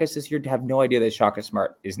pick brackets this year have no idea that Shaka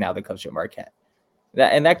Smart is now the coach at Marquette.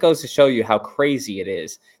 That goes to show you how crazy it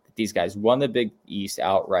is that these guys won the Big East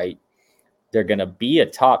outright. They're going to be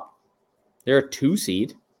they're a 2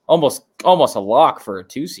 seed, almost a lock for a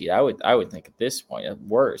 2 seed. I would think at this point, at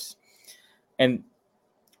worse. And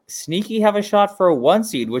sneaky have a shot for a 1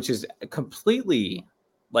 seed, which is completely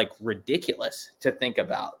like ridiculous to think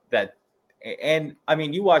about that. And I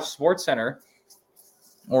mean, you watch SportsCenter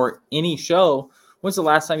or any show. When's the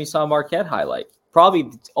last time you saw a Marquette highlight?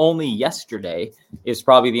 Probably only yesterday is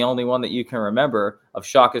probably the only one that you can remember of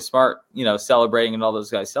Shaka Smart, celebrating and all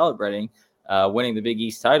those guys celebrating, winning the Big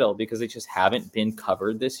East title, because they just haven't been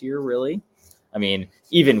covered this year, really. I mean,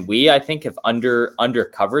 even I think, have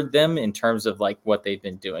undercovered them in terms of like what they've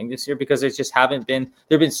been doing this year, because there just haven't been.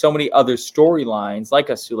 There have been so many other storylines like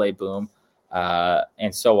a Souley Boum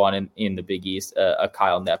and so on in the Big East, a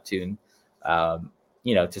Kyle Neptune,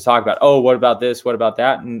 to talk about. Oh, what about this? What about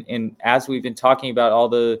that? And as we've been talking about all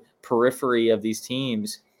the periphery of these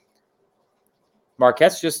teams,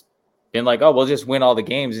 Marquette's just been like, oh, we'll just win all the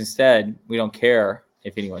games instead. We don't care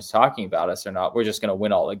if anyone's talking about us or not. We're just going to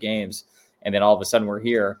win all the games. And then all of a sudden we're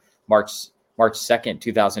here, March 2nd,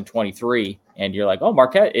 2023. And you're like, oh,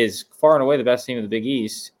 Marquette is far and away the best team in the Big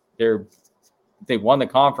East. They won the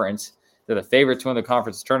conference. They're the favorites to win the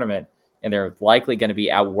conference tournament. And they're likely going to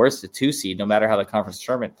be at worst a 2 seed, no matter how the conference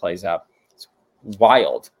tournament plays out. It's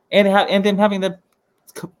wild. And then having the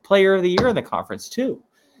player of the year in the conference too.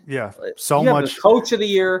 Yeah. You have the coach of the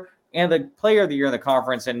year and the player of the year in the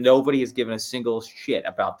conference, and nobody has given a single shit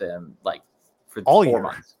about them for all 4 year.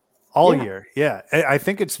 months. All year. Yeah. I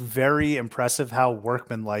think it's very impressive how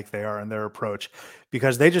workmanlike they are in their approach,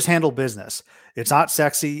 because they just handle business. It's not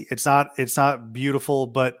sexy. It's not beautiful,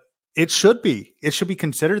 but it should be. It should be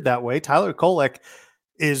considered that way. Tyler Kolek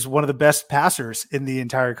is one of the best passers in the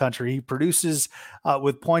entire country. He produces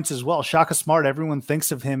with points as well. Shaka Smart, everyone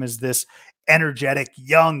thinks of him as this energetic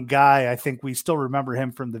young guy. I think we still remember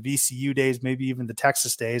him from the VCU days, maybe even the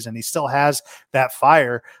Texas days, and he still has that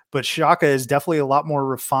fire. But Shaka is definitely a lot more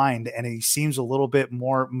refined, and he seems a little bit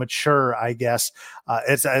more mature, I guess.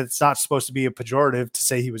 It's not supposed to be a pejorative to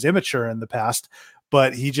say he was immature in the past,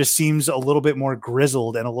 but he just seems a little bit more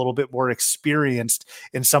grizzled and a little bit more experienced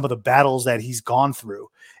in some of the battles that he's gone through.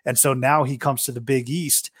 And so now he comes to the Big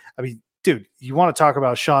East. I mean, dude, you want to talk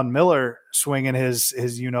about Sean Miller swinging his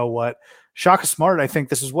you-know-what. Shaka Smart, I think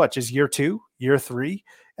this is just year 2, year 3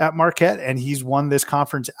 at Marquette, and he's won this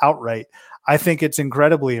conference outright. I think it's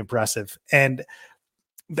incredibly impressive. And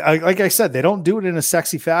like I said, they don't do it in a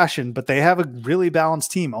sexy fashion, but they have a really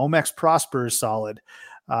balanced team. Omex Prosper is solid.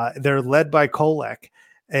 They're led by Kolek.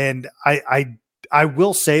 And I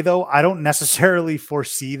will say, though, I don't necessarily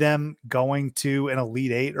foresee them going to an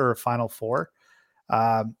Elite 8 or a Final 4,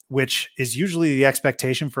 which is usually the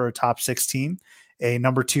expectation for a top 6 team, a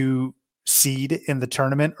number 2 seed in the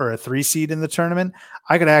tournament or a 3 seed in the tournament.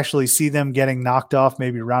 I could actually see them getting knocked off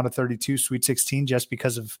maybe round of 32, Sweet 16, just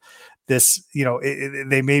because of this.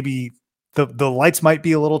 They may be the lights might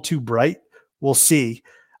be a little too bright. We'll see.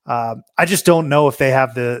 I just don't know if they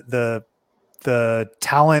have the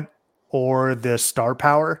talent or the star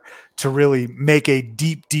power to really make a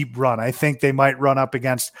deep run. I think they might run up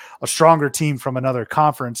against a stronger team from another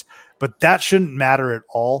conference, but that shouldn't matter at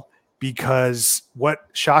all, because what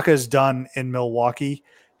Shaka has done in Milwaukee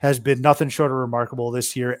has been nothing short of remarkable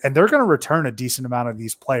this year, and they're going to return a decent amount of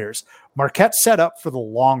these players. Marquette set up for the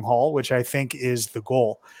long haul, which I think is the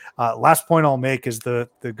goal. Last point I'll make is the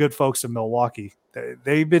good folks of Milwaukee.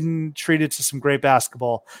 They've been treated to some great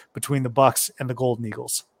basketball between the Bucks and the Golden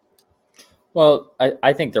Eagles. Well,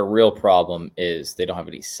 I think the real problem is they don't have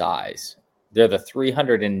any size. They're the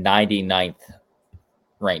 399th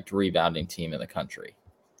ranked rebounding team in the country.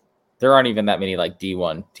 There aren't even that many like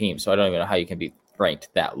D1 teams, so I don't even know how you can be ranked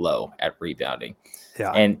that low at rebounding.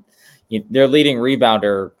 Yeah. And their leading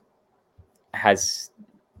rebounder has,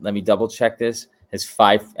 let me double check this,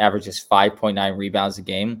 averages 5.9 rebounds a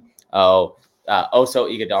game. Oso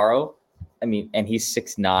Iguodaro, I mean, and he's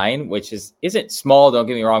 6'9", which isn't small, don't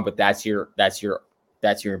get me wrong, but that's your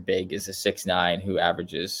big, is a 6'9" who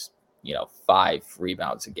averages 5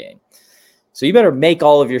 rebounds a game. So you better make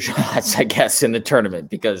all of your shots, I guess, in the tournament,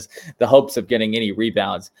 because the hopes of getting any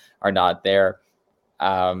rebounds are not there.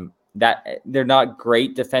 that they're not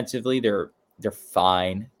great defensively. They're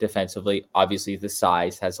fine defensively. Obviously, the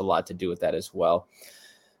size has a lot to do with that as well.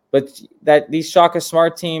 But that these Shaka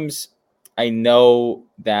Smart teams, I know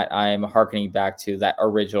that I'm hearkening back to that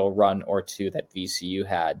original run or two that VCU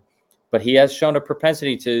had. But he has shown a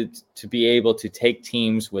propensity to be able to take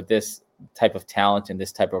teams with this type of talent and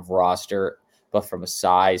this type of roster, but from a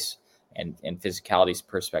size and physicalities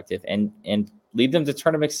perspective, and lead them to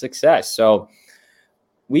tournament success. So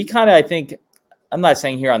we kind of, I think, I'm not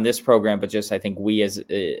saying here on this program, but just I think we as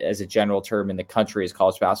a general term in the country as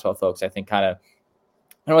college basketball folks, I think kind of,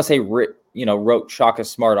 I don't want to say, wrote Shaka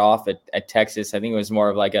Smart off at Texas. I think it was more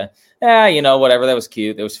of like whatever, that was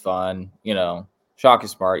cute. That was fun. Shaka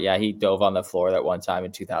Smart. Yeah, he dove on the floor that one time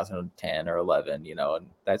in 2010 or 11, and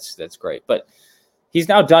that's great. But he's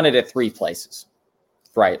now done it at 3 places,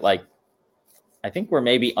 right? Like, I think we're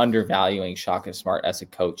maybe undervaluing Shaka Smart as a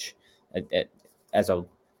coach as a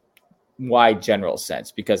wide general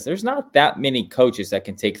sense, because there's not that many coaches that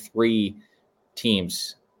can take 3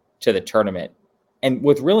 teams to the tournament and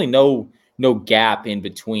with really no gap in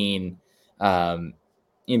between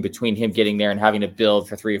him getting there and having to build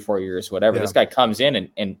for 3 or 4 years, whatever. Yeah. This guy comes in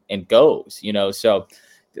and goes, so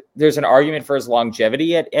there's an argument for his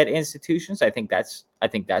longevity at institutions. I think that's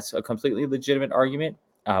a completely legitimate argument.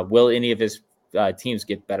 Will any of his teams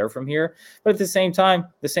get better from here? But at the same time,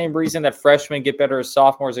 the same reason that freshmen get better as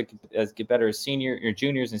sophomores, get better as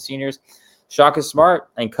juniors and seniors, Shaka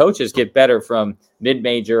Smart and coaches get better from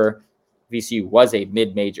mid-major.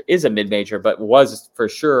 VCU is a mid-major, but was for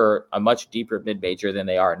sure a much deeper mid-major than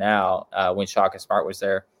they are now when Shaka Smart was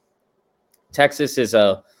there. Texas is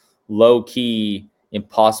a low-key,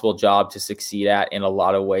 impossible job to succeed at in a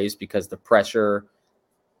lot of ways because the pressure.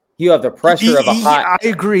 You have the pressure of a high. I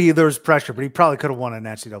agree. There's pressure, but he probably could have won an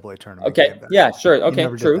NCAA tournament. Okay. Yeah. Sure. Okay.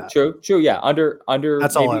 True. Yeah.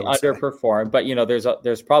 That's maybe underperformed, but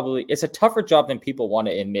there's probably, it's a tougher job than people want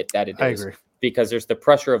to admit that it is. I agree. Because there's the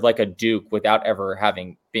pressure of like a Duke without ever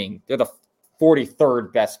they're the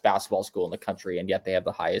 43rd best basketball school in the country, and yet they have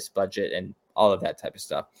the highest budget and all of that type of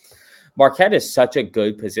stuff. Marquette is such a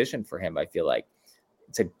good position for him. I feel like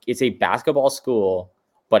it's a basketball school,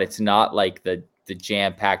 but it's not like the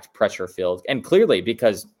jam-packed pressure filled, and clearly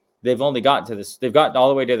because they've gotten all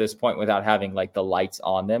the way to this point without having like the lights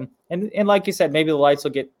on them, and like you said, maybe the lights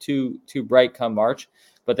will get too bright come March,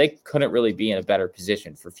 but they couldn't really be in a better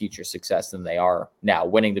position for future success than they are now,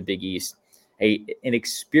 winning the Big East. An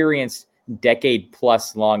experienced,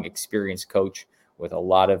 decade-plus long experienced coach with a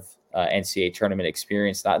lot of NCAA tournament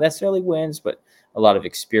experience, not necessarily wins, but a lot of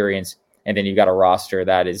experience. And then you've got a roster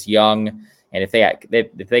that is young, and if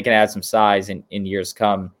they can add some size in years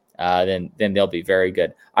come, then they'll be very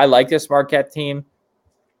good. I like this Marquette team.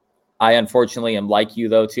 I unfortunately am like you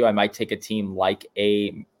though too. I might take a team like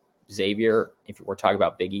a Xavier if we're talking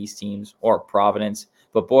about Big East teams, or Providence.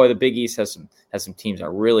 But boy, the Big East has some teams I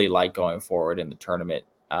really like going forward in the tournament.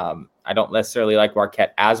 I don't necessarily like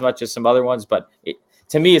Marquette as much as some other ones, but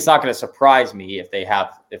to me, it's not going to surprise me if they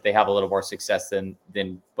have a little more success than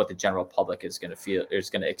what the general public is going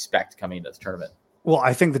to expect coming into the tournament. Well,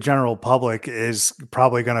 I think the general public is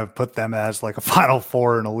probably going to put them as like a Final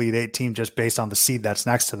Four and Elite Eight team just based on the seed that's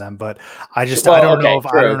next to them. But I don't know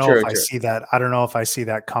if I see that. I don't know if I see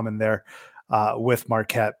that coming there with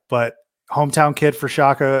Marquette. But hometown kid for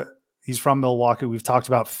Shaka. He's from Milwaukee. We've talked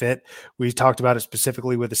about fit. We've talked about it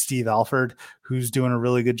specifically with Steve Alford, who's doing a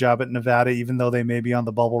really good job at Nevada, even though they may be on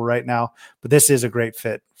the bubble right now. But this is a great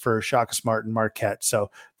fit for Shaka Smart and Marquette. So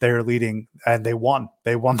they're leading, and they won.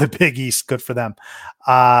 They won the Big East. Good for them.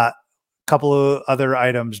 Couple of other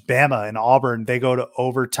items. Bama and Auburn, they go to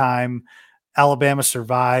overtime. Alabama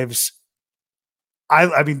survives.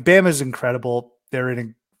 I mean, Bama's incredible. They're in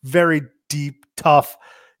a very deep, tough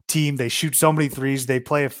team. They shoot so many threes. They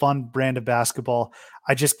play a fun brand of basketball.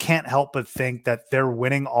 I just can't help but think that they're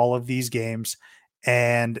winning all of these games,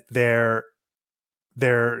 and they're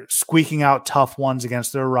squeaking out tough ones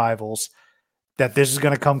against their rivals, that this is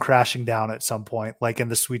going to come crashing down at some point, like in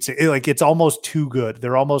the Sweet 16. Like, it's almost too good.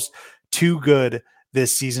 They're almost too good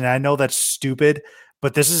this season. I know that's stupid,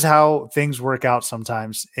 but this is how things work out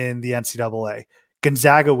sometimes in the NCAA.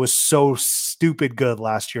 Gonzaga was so stupid good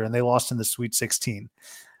last year, and they lost in the Sweet 16.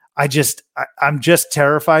 I'm just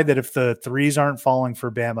terrified that if the threes aren't falling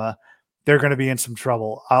for Bama, they're going to be in some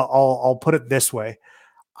trouble. I'll put it this way.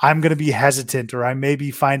 I'm going to be hesitant, or I may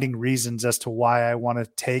be finding reasons as to why I want to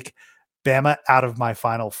take Bama out of my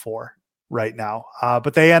Final Four right now.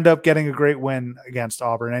 But they end up getting a great win against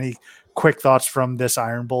Auburn. Any quick thoughts from this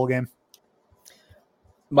Iron Bowl game?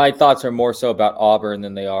 My thoughts are more so about Auburn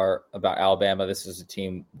than they are about Alabama. This is a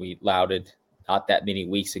team we lauded not that many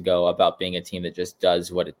weeks ago about being a team that just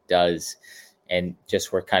does what it does, and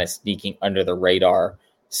just were kind of sneaking under the radar.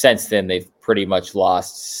 Since then, they've pretty much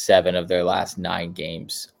lost 7 of their last 9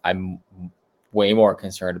 games. I'm way more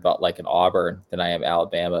concerned about like an Auburn than I am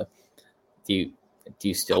Alabama. Do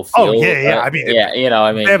you still feel? Oh yeah. I mean, yeah,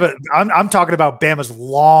 Bama, I'm talking about Bama's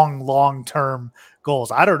long-term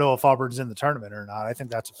goals. I don't know if Auburn's in the tournament or not. I think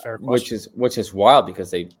that's a fair question. Which is wild,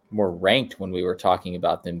 because they were ranked when we were talking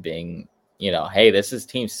about them being, hey, this is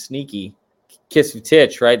team sneaky. Kiss of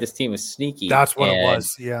titch, right? This team was sneaky. That's what it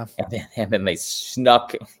was, yeah. And then they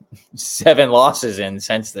snuck 7 losses in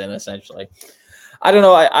since then, essentially. I don't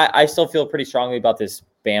know. I still feel pretty strongly about this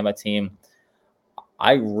Bama team.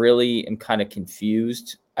 I really am kind of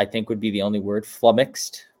confused, I think would be the only word.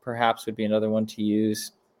 Flummoxed, perhaps, would be another one to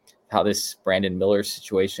use. How this Brandon Miller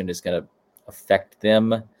situation is going to affect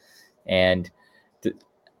them. And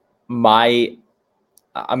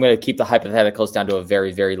I'm going to keep the hypotheticals down to a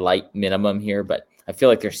very, very light minimum here, but I feel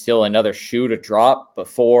like there's still another shoe to drop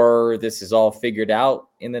before this is all figured out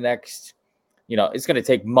in the next, it's going to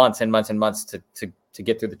take months and months and months to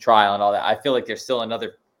get through the trial and all that. I feel like there's still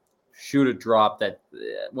another shoe to drop that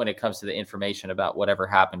when it comes to the information about whatever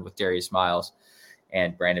happened with Darius Miles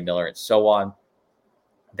and Brandon Miller and so on.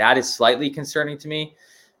 That is slightly concerning to me,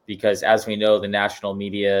 because as we know, the national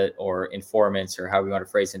media or informants, or how we want to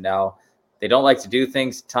phrase it now, they don't like to do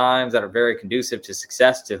things at times that are very conducive to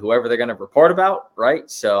success to whoever they're going to report about, right?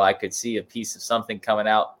 So I could see a piece of something coming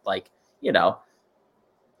out like,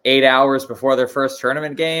 8 hours before their first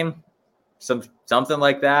tournament game, something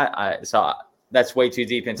like that. So that's way too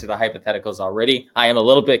deep into the hypotheticals already. I am a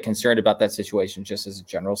little bit concerned about that situation, just as a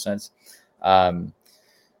general sense.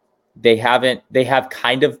 They have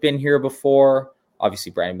kind of been here before.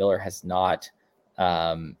 Obviously, Brandon Miller has not.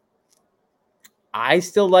 I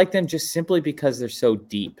still like them just simply because they're so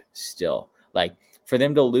deep still. Like, for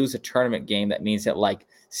them to lose a tournament game, that means that like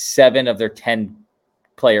 7 of their 10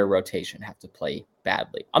 player rotation have to play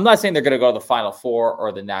badly. I'm not saying they're going to go to the Final Four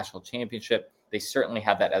or the national championship. They certainly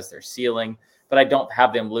have that as their ceiling, but I don't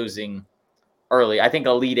have them losing early. I think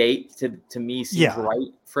Elite 8 to me seems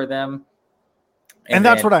right for them. And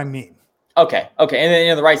that's what I mean. Okay. And then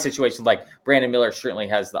in the right situation, like Brandon Miller certainly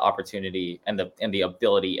has the opportunity and the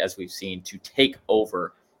ability, as we've seen, to take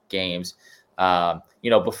over games.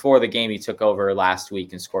 Before the game, he took over last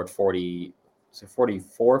week and scored 41.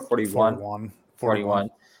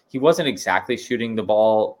 He wasn't exactly shooting the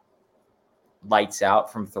ball lights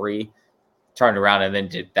out from 3, turned around and then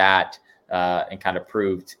did that and kind of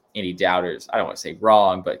proved any doubters, I don't want to say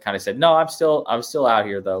wrong, but kind of said, no, I'm still out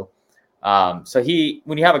here though. So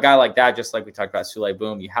when you have a guy like that, just like we talked about Souley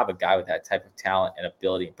Boum, you have a guy with that type of talent and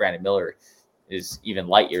ability. Brandon Miller is even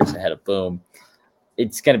light years ahead of Boum.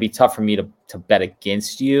 It's going to be tough for me to bet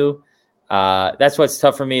against you. That's what's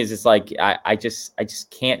tough for me is it's like, I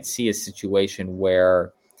just can't see a situation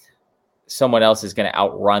where someone else is going to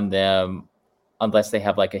outrun them unless they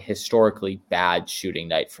have like a historically bad shooting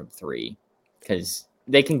night from 3, because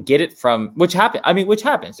they can get it from, which happens.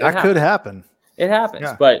 That could happen. It happens,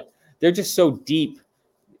 but they're just so deep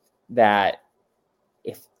that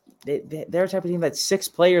if they're a type of team that 6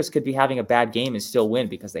 players could be having a bad game and still win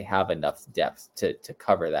because they have enough depth to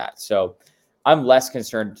cover that. So I'm less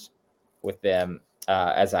concerned with them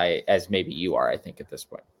as maybe you are, I think, at this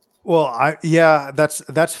point. Well,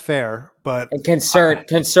 that's fair, but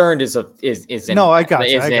concerned is no, I got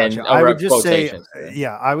you. I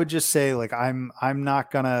would just say, like, I'm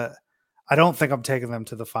not gonna. I don't think I'm taking them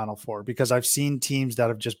to the Final Four, because I've seen teams that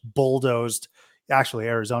have just bulldozed. Actually,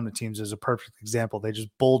 Arizona teams is a perfect example. They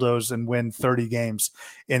just bulldoze and win 30 games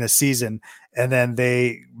in a season, and then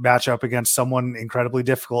they match up against someone incredibly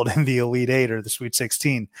difficult in the Elite 8 or the Sweet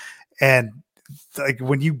 16. And like,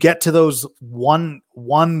 when you get to those one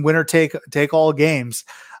winner take all games,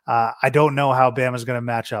 I don't know how Bama's going to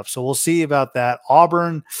match up. So we'll see about that.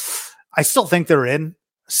 Auburn, I still think they're in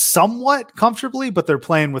somewhat comfortably, but they're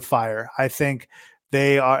playing with fire. I think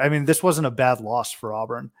they are. I mean, this wasn't a bad loss for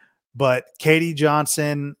Auburn, but Katie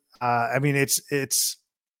Johnson, it's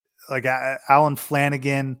like Alan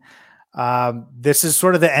Flanagan. This is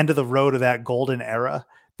sort of the end of the road of that golden era.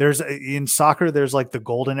 In soccer, there's like the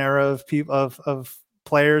golden era of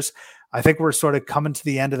players. I think we're sort of coming to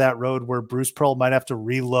the end of that road where Bruce Pearl might have to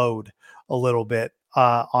reload a little bit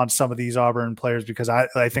on some of these Auburn players, because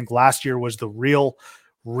I think last year was the real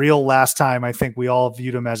last time I think we all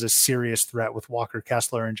viewed him as a serious threat with Walker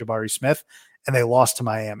Kessler and Jabari Smith, and they lost to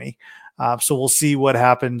Miami. So we'll see what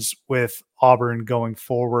happens with Auburn going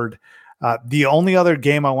forward. The only other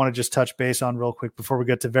game I want to just touch base on real quick before we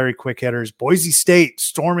get to very quick hitters, Boise State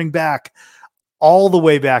storming back all the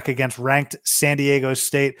way back against ranked San Diego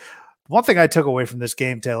State. One thing I took away from this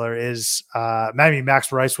game, Taylor, is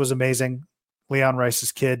Max Rice was amazing. Leon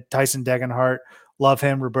Rice's kid, Tyson Degenhart, love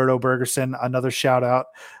him. Roberto Bergerson, another shout out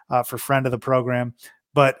for friend of the program.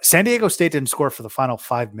 But San Diego State didn't score for the final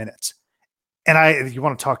 5 minutes. And you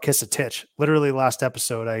want to talk kiss a titch. Literally last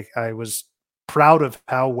episode, I was proud of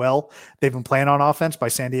how well they've been playing on offense by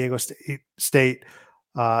San Diego State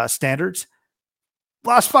standards.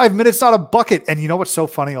 Last 5 minutes, not a bucket. And you know what's so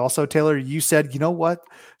funny also, Taylor? You said, you know what?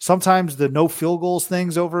 Sometimes the no field goals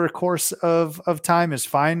things over a course of time is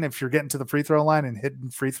fine if you're getting to the free throw line and hitting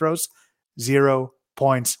free throws. 0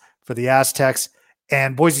 points for the Aztecs.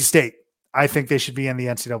 And Boise State, I think they should be in the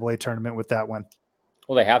NCAA tournament with that win.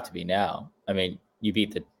 Well, they have to be now. I mean, you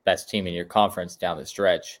beat the best team in your conference down the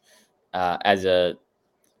stretch.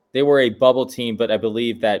 They were a bubble team, but I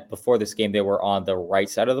believe that before this game, they were on the right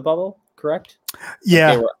side of the bubble, correct?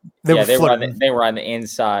 Yeah. They were on the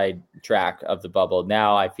inside track of the bubble.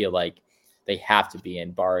 Now I feel like they have to be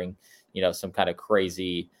in, barring, some kind of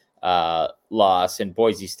crazy loss. And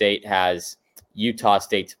Boise State has Utah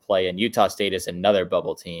State to play, and Utah State is another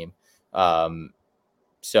bubble team.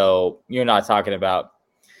 So you're not talking about,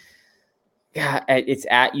 it's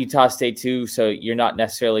at Utah State too. So you're not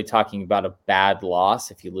necessarily talking about a bad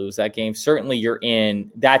loss if you lose that game. Certainly they're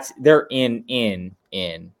in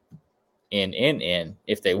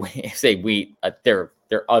if they beat their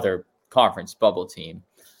other conference bubble team.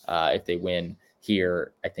 If they win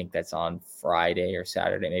here, I think that's on Friday or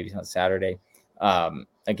Saturday. Maybe it's on Saturday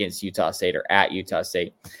against Utah State or at Utah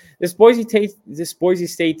State. This Boise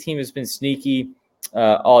State team has been sneaky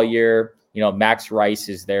all year. Max Rice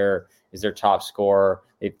is their top scorer.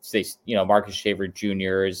 Marcus Shaver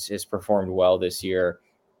Jr. has performed well this year.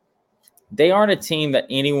 They aren't a team that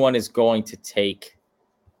anyone is going to take,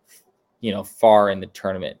 far in the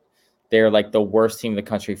tournament. They're like the worst team in the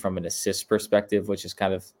country from an assist perspective, which is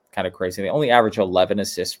kind of crazy. They only average 11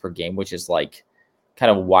 assists per game, which is like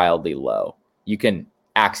kind of wildly low. You can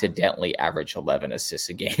accidentally average 11 assists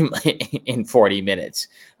a game in 40 minutes.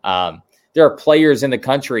 There are players in the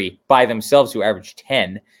country by themselves who average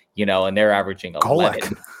 10, and they're averaging 11.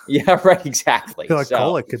 Kolek. Yeah, right. Exactly. I feel like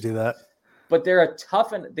Kolek could do that. But they're a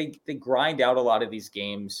tough, and they grind out a lot of these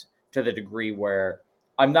games to the degree where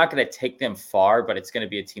I'm not going to take them far, but it's going to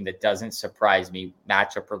be a team that doesn't surprise me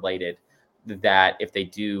matchup related, that if they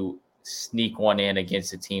do sneak one in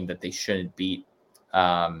against a team that they shouldn't beat,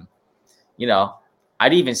 I'd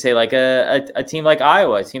even say like a team like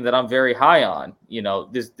Iowa, a team that I'm very high on.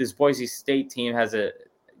 This Boise State team has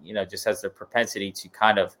just has the propensity to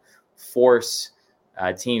kind of force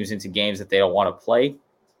teams into games that they don't want to play.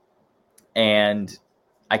 And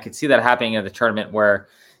I could see that happening in the tournament where,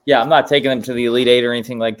 I'm not taking them to the Elite Eight or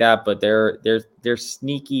anything like that, but they're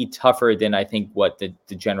sneaky tougher than I think what the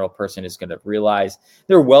general person is going to realize.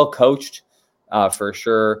 They're well coached for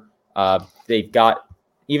sure. They've got,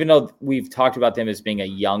 even though we've talked about them as being a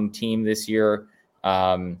young team this year,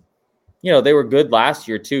 they were good last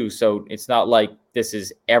year too. So it's not like this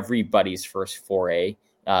is everybody's first foray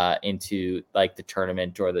into like the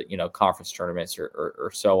tournament or the, conference tournaments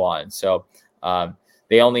or so on. So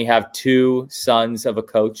they only have 2 sons of a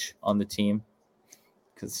coach on the team.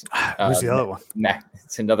 Because who's the other one?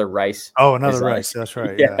 It's another Rice. Oh, another Rice. That's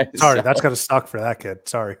right. Yeah. Sorry, that's got to suck for that kid.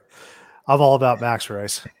 Sorry. I'm all about Max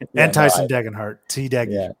Rice and Tyson Degenhart. T.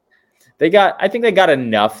 Deggy. Yeah. I think they got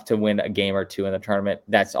enough to win a game or 2 in the tournament.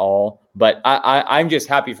 That's all. But I'm just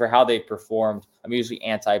happy for how they performed. I'm usually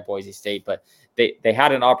anti-Boise State, but they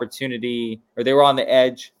had an opportunity, or they were on the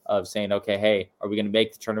edge of saying, okay, hey, are we going to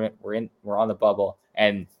make the tournament? We're on the bubble.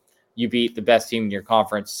 And you beat the best team in your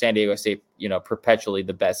conference, San Diego State, perpetually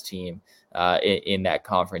the best team in that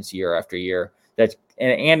conference year after year.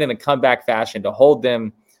 And in a comeback fashion to hold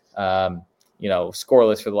them,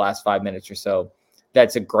 scoreless for the last 5 minutes or so.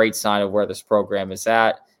 That's a great sign of where this program is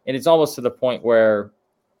at. And it's almost to the point where,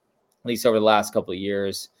 at least over the last couple of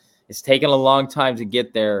years, it's taken a long time to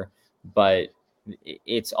get there, but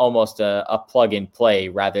it's almost a plug and play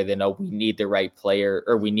rather than, we need the right player,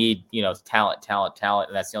 or we need, talent,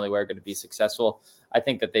 and that's the only way we're going to be successful. I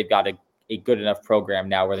think that they've got a good enough program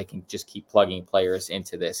now where they can just keep plugging players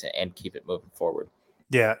into this and keep it moving forward.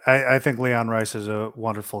 Yeah, I think Leon Rice is a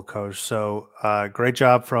wonderful coach. So great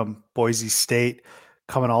job from Boise State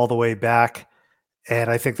coming all the way back. And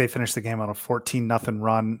I think they finished the game on a 14-0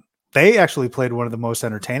 run. They actually played one of the most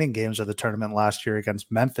entertaining games of the tournament last year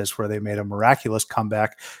against Memphis, where they made a miraculous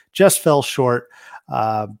comeback, just fell short.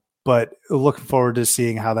 but looking forward to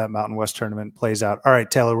seeing how that Mountain West tournament plays out. All right,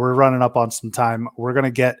 Taylor, we're running up on some time. We're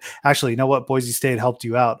going to actually, you know what? Boise State helped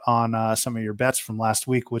you out on some of your bets from last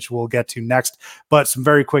week, which we'll get to next, but some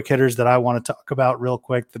very quick hitters that I want to talk about real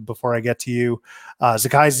quick before I get to you.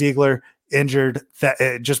 Zakai Ziegler, injured,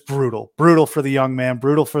 just brutal for the young man,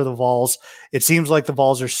 brutal for the Vols. It seems like the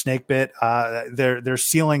Vols are snake bit. Their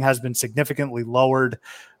ceiling has been significantly lowered,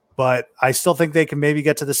 but I still think they can maybe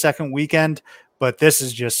get to the second weekend. But this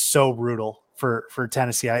is just so brutal for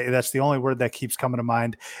Tennessee. That's the only word that keeps coming to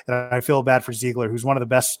mind. And I feel bad for Ziegler, who's one of the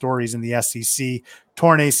best stories in the SEC.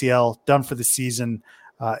 Torn ACL, done for the season.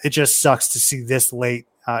 It just sucks to see this late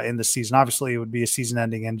in the season. Obviously, it would be a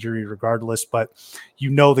season-ending injury regardless, but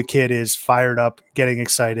the kid is fired up, getting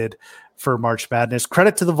excited for March Madness.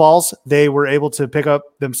 Credit to the Vols. They were able to pick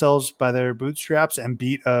up themselves by their bootstraps and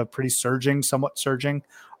beat a pretty somewhat surging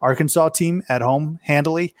Arkansas team at home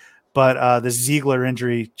handily. But the Ziegler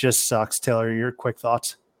injury just sucks. Taylor, your quick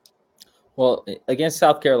thoughts? Well, against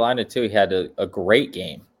South Carolina, too, he had a great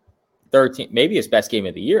game. 13, maybe his best game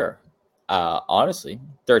of the year, honestly.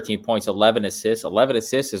 13 points, 11 assists. 11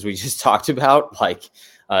 assists, as we just talked about, like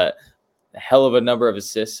a hell of a number of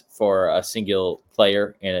assists for a single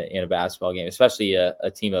player in a basketball game, especially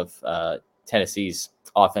a team of Tennessee's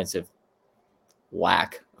offensive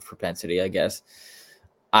lack of propensity, I guess.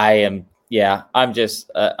 I'm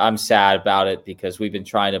sad about it because we've been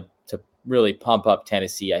trying to really pump up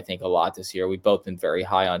Tennessee, I think, a lot this year. We've both been very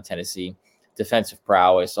high on Tennessee, defensive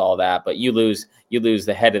prowess, all that, but you lose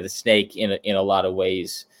the head of the snake in a lot of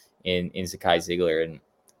ways in Zakai Ziegler, and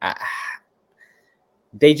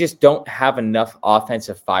they just don't have enough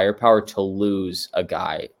offensive firepower to lose a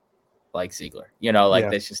guy like Ziegler.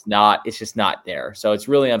 It's just not there. So it's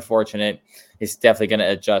really unfortunate. It's definitely going to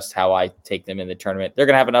adjust how I take them in the tournament. They're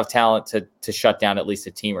going to have enough talent to shut down at least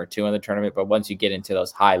a team or two in the tournament. But once you get into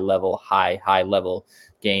those high level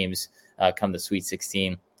games, come the Sweet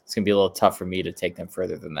 16, it's going to be a little tough for me to take them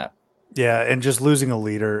further than that. Yeah, and just losing a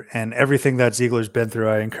leader and everything that Ziegler's been through,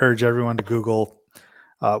 I encourage everyone to Google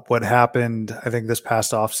what happened, I think, this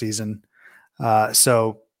past offseason.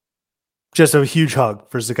 So just a huge hug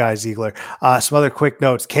for Zakai Ziegler. Some other quick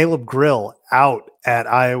notes. Caleb Grill out at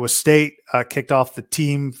Iowa State, kicked off the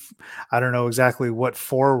team. I don't know exactly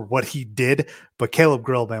what he did, but Caleb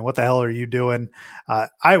Grill, man, what the hell are you doing?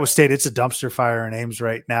 Iowa State, it's a dumpster fire in Ames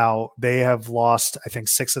right now. They have lost, I think,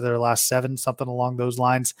 6 of their last 7, something along those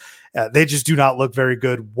lines. They just do not look very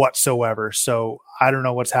good whatsoever. So I don't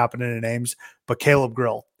know what's happening in Ames, but Caleb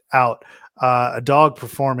Grill out. A dog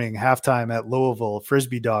performing halftime at Louisville,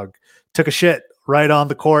 Frisbee dog, took a shit right on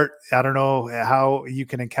the court. I don't know how you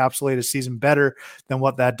can encapsulate a season better than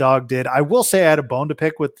what that dog did. I will say I had a bone to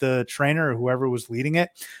pick with the trainer or whoever was leading it.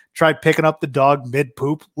 Tried picking up the dog mid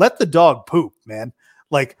poop. Let the dog poop, man.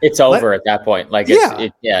 Like it's over at that point. Like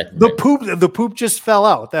the poop just fell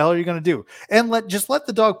out. What the hell are you going to do? And let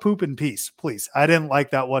the dog poop in peace, please. I didn't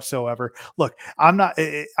like that whatsoever. Look, I'm not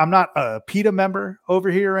a PETA member over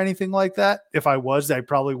here or anything like that. If I was, I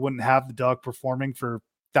probably wouldn't have the dog performing for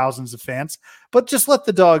thousands of fans, but just let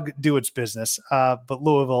the dog do its business. But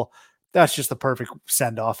Louisville, that's just the perfect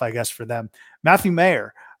send off, I guess, for them. Matthew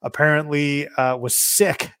Mayer apparently was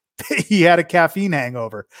sick. He had a caffeine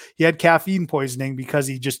hangover. He had caffeine poisoning because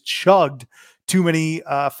he just chugged too many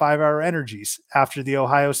 5-hour energies after the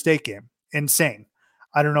Ohio State game. Insane.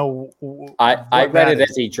 I don't know. I read it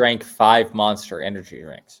as he drank 5 Monster energy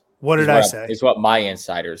drinks. What did I say? Is what my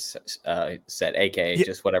insiders said, aka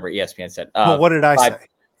just whatever ESPN said. But what did I say?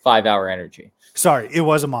 5-hour energy. Sorry, it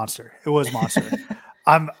was a Monster. It was Monster.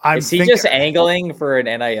 Is he just angling for an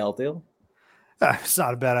NIL deal? It's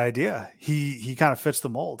not a bad idea. He kind of fits the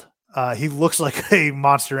mold. He looks like a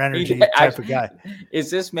Monster Energy type of guy. Is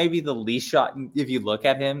this maybe the least shocking? If you look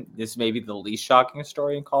at him, this may be the least shocking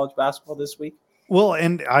story in college basketball this week. Well,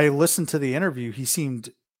 and I listened to the interview. He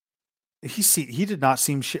did not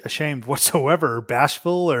seem ashamed whatsoever, or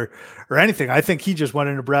bashful, or anything. I think he just went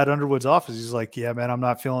into Brad Underwood's office. He's like, "Yeah, man, I'm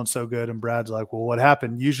not feeling so good." And Brad's like, "Well, what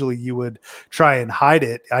happened?" Usually, you would try and hide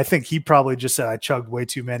it. I think he probably just said, "I chugged way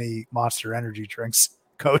too many Monster Energy drinks,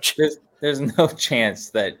 Coach." There's no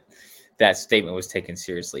chance that statement was taken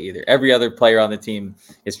seriously either. Every other player on the team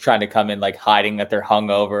is trying to come in like hiding that they're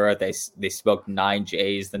hungover. They smoked 9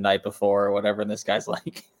 J's the night before or whatever. And this guy's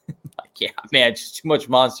like, yeah, man, just too much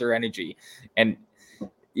Monster Energy. And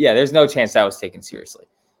yeah, there's no chance that was taken seriously.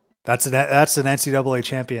 That's an NCAA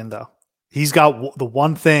champion though. He's got the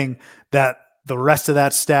one thing that the rest of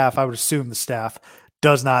that staff, I would assume the staff,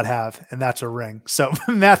 does not have, and that's a ring. So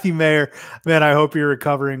Matthew Mayer, man, I hope you're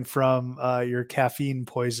recovering from your caffeine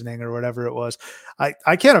poisoning or whatever it was.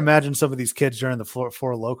 I can't imagine some of these kids during the Four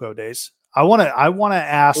Loko days. I want to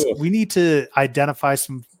ask, we need to identify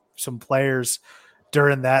some players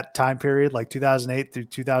during that time period, like 2008 through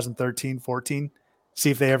 2013, 14, see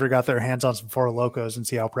if they ever got their hands on some Four Locos and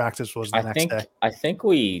see how practice was the next day. I think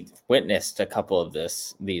we witnessed a couple of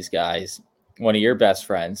these guys. One of your best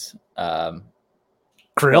friends,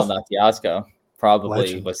 Krill Natiasco, probably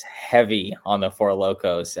Legend. Was heavy on the Four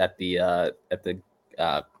Locos at the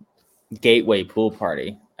Gateway pool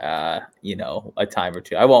party. A time or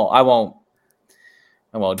two. I won't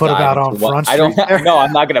put him out on Front Street. No,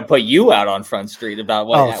 I'm not going to put you out on Front Street about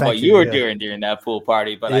what you were doing during that pool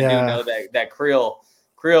party. But I do know that Krill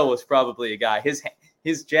was probably a guy.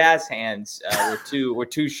 His jazz hands were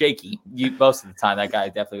too shaky. Most of the time, that guy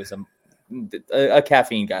definitely was a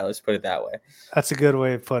caffeine guy. Let's put it that way. That's a good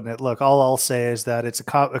way of putting it. Look, all I'll say is that it's a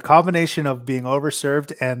combination of being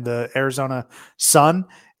overserved and the Arizona sun.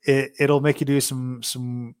 It'll make you do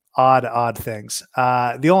some odd things.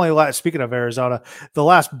 Speaking of Arizona, the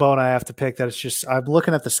last bone I have to pick that it's just, I'm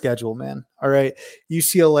looking at the schedule, man. All right.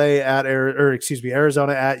 Arizona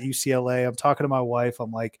at UCLA. I'm talking to my wife.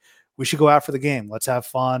 I'm like, we should go out for the game. Let's have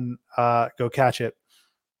fun. Go catch it.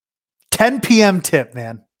 10 p.m. tip,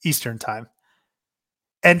 man, Eastern time.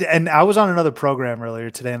 And I was on another program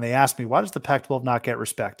earlier today, and they asked me, why does the Pac-12 not get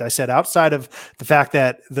respect? I said, outside of the fact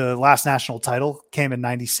that the last national title came in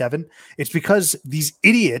 97, it's because these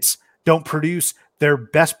idiots don't produce their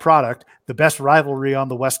best product, the best rivalry on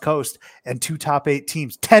the West Coast, and 2 top 8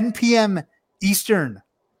 teams. 10 p.m. Eastern,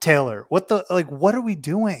 Taylor. What are we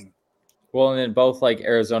doing? Well, and then both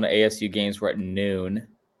Arizona ASU games were at noon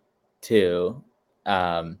too.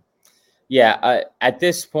 At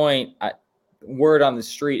this point, word on the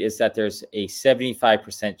street is that there's a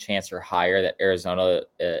 75% chance or higher that Arizona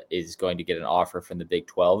is going to get an offer from the Big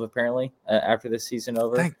 12, apparently, after this season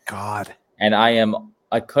over. Thank God. And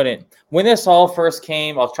when this all first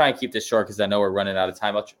came, I'll try and keep this short because I know we're running out of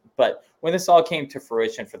time. But when this all came to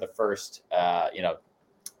fruition for the first, what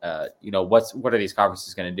are these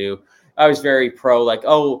conferences going to do? I was very pro,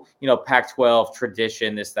 Pac-12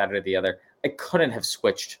 tradition, this, that, or the other. I couldn't have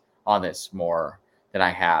switched on this more than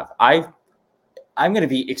I have. I'm going to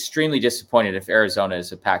be extremely disappointed if Arizona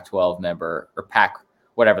is a Pac-12 member or Pac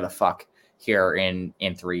whatever the fuck here in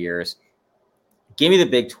 3 years. Give me the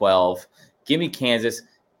Big 12. Give me Kansas.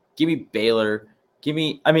 Give me Baylor.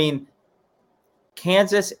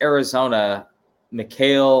 Kansas, Arizona,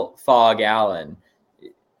 McHale, Fogg, Allen.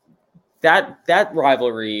 That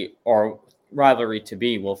rivalry to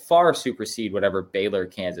be will far supersede whatever Baylor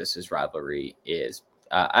Kansas's rivalry is.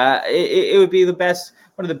 It would be the best,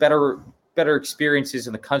 one of the better experiences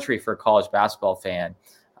in the country for a college basketball fan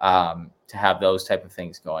to have those type of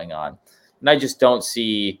things going on. And I just don't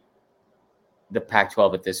see the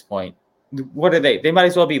Pac-12 at this point. What are they? They might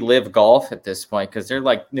as well be Live Golf at this point because they're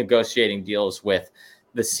negotiating deals with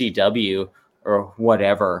the CW or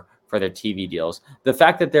whatever for their TV deals. The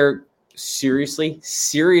fact that they're seriously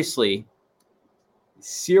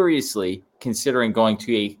considering going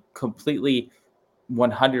to a completely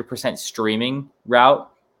 100% streaming route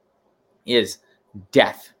is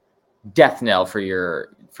death knell for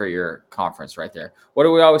your conference right there. What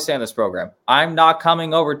do we always say on this program? I'm not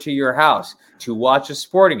coming over to your house to watch a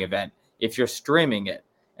sporting event if you're streaming it.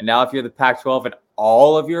 And now if you're the Pac-12 and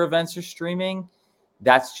all of your events are streaming,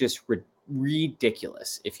 that's just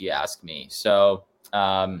ridiculous if you ask me. So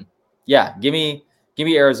give me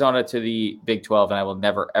Arizona to the Big 12 and I will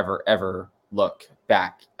never ever ever look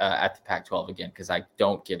back at the Pac-12 again because I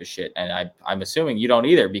don't give a shit. And I'm assuming you don't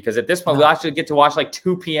either because at this point we'll actually get to watch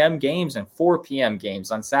 2 p.m. games and 4 p.m.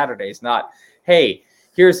 games on Saturdays. Not, hey,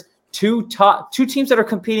 here's two teams that are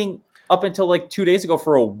competing up until 2 days ago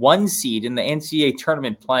for a 1 seed in the NCAA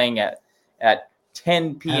tournament playing at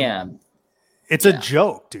 10 p.m. It's a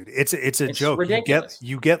joke, dude. It's a joke. Ridiculous.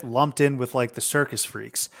 You get lumped in with the circus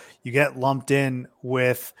freaks. You get lumped in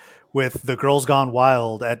with the Girls Gone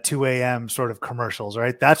Wild at 2 a.m. sort of commercials,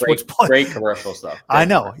 right? That's what's great commercials, though. I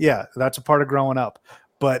know, yeah, that's a part of growing up.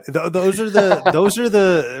 But those are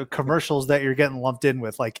the commercials that you're getting lumped in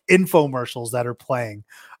with, infomercials that are playing.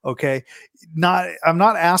 Okay, I'm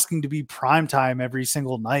not asking to be primetime every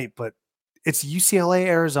single night, but it's UCLA,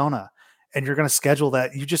 Arizona. And you're going to schedule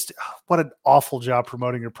that. What an awful job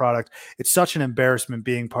promoting your product. It's such an embarrassment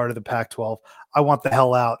being part of the Pac-12. I want the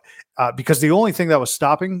hell out because the only thing that was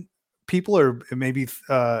stopping people or maybe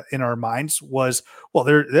in our minds was,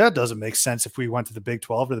 that doesn't make sense if we went to the Big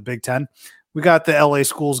 12 or the Big 10. We got the LA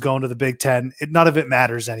schools going to the Big Ten. None of it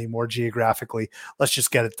matters anymore geographically. Let's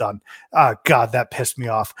just get it done. God, that pissed me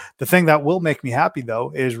off. The thing that will make me happy,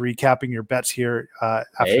 though, is recapping your bets here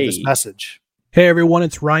after this message. Hey everyone,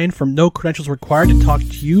 it's Ryan from No Credentials Required to talk to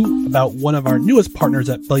you about one of our newest partners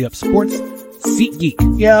at Belly Up Sports,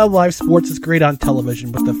 SeatGeek. Yeah, live sports is great on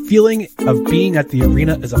television, but the feeling of being at the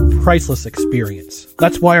arena is a priceless experience.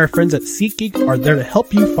 That's why our friends at SeatGeek are there to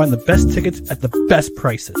help you find the best tickets at the best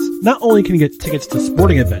prices. Not only can you get tickets to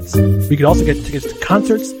sporting events, we can also get tickets to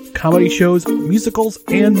concerts, comedy shows, musicals,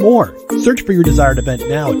 and more. Search for your desired event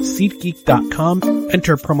now at SeatGeek.com,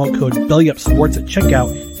 enter promo code BellyUpSports at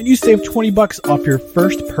checkout, and you save $20 off your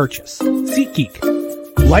first purchase.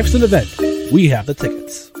 SeatGeek. Life's an event. We have the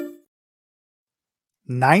tickets.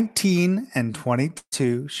 19 and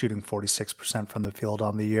 22, shooting 46% from the field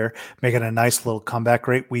on the year, making a nice little comeback.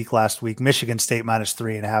 Great week last week. Michigan State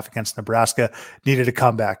 -3.5 against Nebraska. Needed a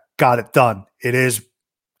comeback. Got it done. It is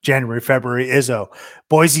January, February, Izzo.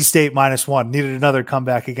 Boise State -1. Needed another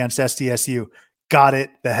comeback against SDSU. Got it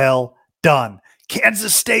the hell done.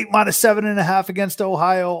 Kansas State -7.5 against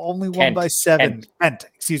Ohio. Only won by 7. Kent.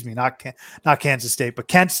 Excuse me, not Kansas State, but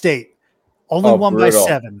Kent State. Only won by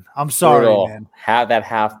 7. I'm sorry, man. Have that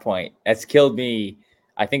half point. That's killed me.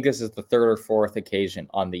 I think this is the third or fourth occasion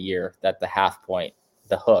on the year that the half point,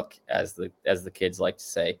 the hook, as the kids like to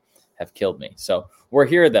say, have killed me. So we're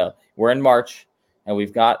here though. We're in March, and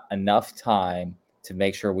we've got enough time to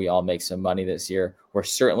make sure we all make some money this year. We're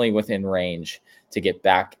certainly within range to get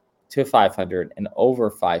back to 500 and over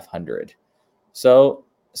 500. So,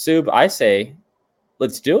 Sub, I say,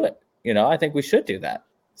 let's do it. I think we should do that.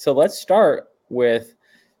 So let's start with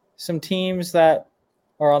some teams that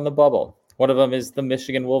are on the bubble. One of them is the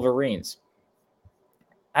Michigan Wolverines.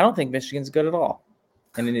 I don't think Michigan's good at all.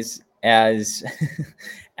 And it is as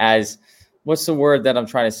what's the word that I'm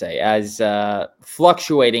trying to say? As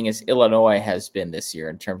fluctuating as Illinois has been this year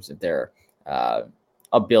in terms of their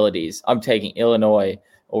abilities. I'm taking Illinois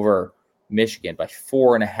over Michigan by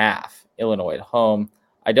 4.5. Illinois at home.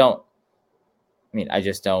 I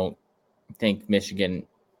just don't think Michigan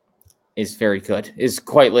is very good, is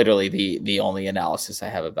quite literally the only analysis I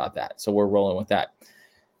have about that. So we're rolling with that.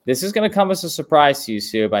 This is going to come as a surprise to you,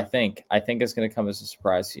 Sub. I think it's going to come as a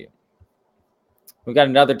surprise to you. We've got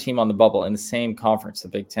another team on the bubble in the same conference, the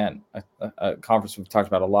Big Ten, a conference we've talked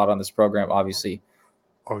about a lot on this program, obviously.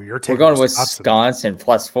 Oh, we're going with Wisconsin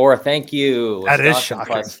 +4. Thank you. That is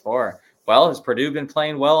shocking. +4. Well, has Purdue been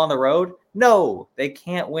playing well on the road? No, they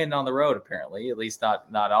can't win on the road, apparently, at least not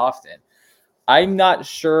often. I'm not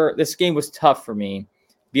sure. This game was tough for me.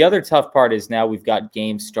 The other tough part is now we've got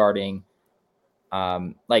games starting.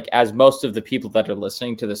 As most of the people that are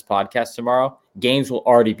listening to this podcast tomorrow, games will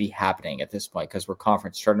already be happening at this point because we're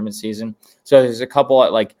conference tournament season. So there's a couple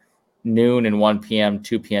at noon and 1 p.m.,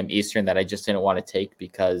 2 p.m. Eastern that I just didn't want to take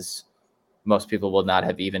because most people will not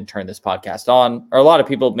have even turned this podcast on, or a lot of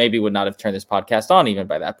people maybe would not have turned this podcast on even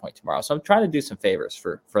by that point tomorrow. So I'm trying to do some favors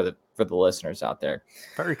for the listeners out there.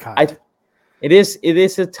 Very kind. It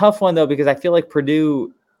is a tough one, though, because I feel like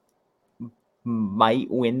Purdue might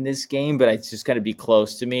win this game, but it's just going to be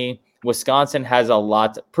close to me. Wisconsin has a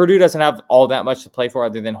lot. Purdue doesn't have all that much to play for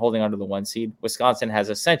other than holding onto the 1 seed. Wisconsin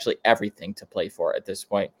has essentially everything to play for at this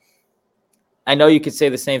point. I know you could say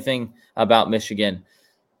the same thing about Michigan,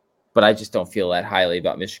 but I just don't feel that highly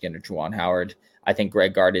about Michigan or Juwan Howard. I think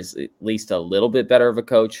Greg Gard is at least a little bit better of a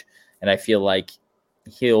coach, and I feel like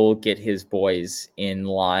he'll get his boys in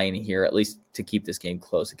line here, at least to keep this game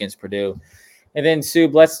close against Purdue. And then,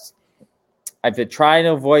 Sub, I've been trying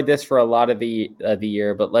to avoid this for a lot of the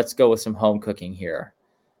year, but let's go with some home cooking here.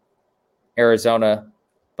 Arizona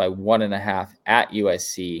by 1.5 at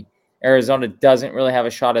USC. Arizona doesn't really have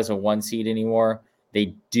a shot as a 1 seed anymore.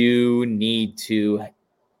 They do need to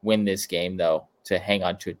win this game, though, to hang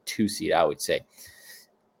on to a 2 seed, I would say.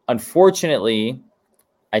 Unfortunately,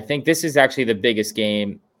 I think this is actually the biggest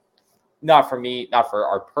game, not for me, not for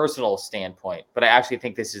our personal standpoint, but I actually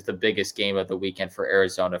think this is the biggest game of the weekend for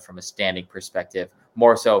Arizona from a standing perspective.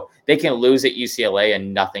 More so, they can lose at UCLA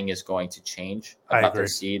and nothing is going to change about their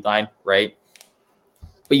seed line, right?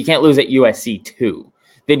 But you can't lose at USC too.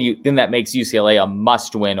 Then that makes UCLA a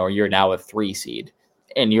must win, or you're now a 3 seed,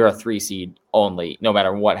 and you're a 3 seed only, no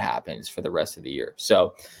matter what happens for the rest of the year.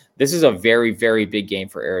 So this is a very, very big game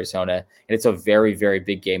for Arizona, and it's a very, very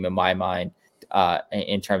big game in my mind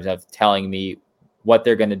in terms of telling me what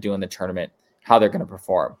they're going to do in the tournament, how they're going to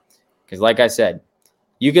perform. Because like I said,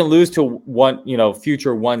 you can lose to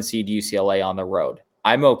future 1 seed UCLA on the road.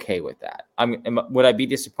 I'm okay with that. Would I be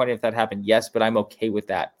disappointed if that happened? Yes, but I'm okay with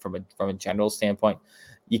that from a general standpoint.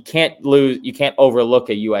 You can't overlook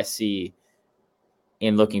a USC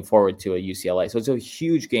in looking forward to a UCLA. So it's a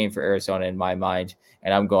huge game for Arizona in my mind,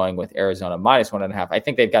 and I'm going with Arizona -1.5. I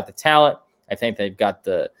think they've got the talent. I think they've got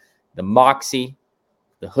the moxie,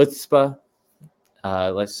 the chutzpah,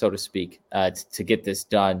 so to speak, to get this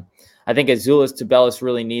done. I think Azuolas Tubelis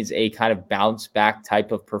really needs a kind of bounce back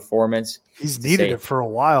type of performance. He's needed it for a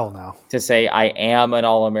while now. To say, I am an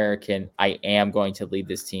All-American. I am going to lead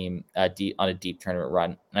this team on a deep tournament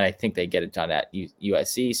run. And I think they get it done at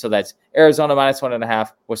USC. So that's Arizona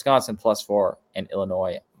 -1.5, Wisconsin +4, and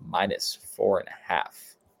Illinois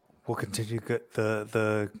 -4.5. We'll continue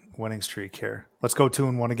the winning streak here. Let's go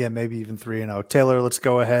 2-1 again, maybe even 3-0. Taylor, let's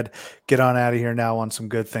go ahead. Get on out of here now on some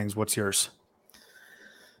good things. What's yours?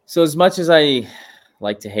 So as much as I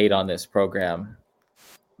like to hate on this program,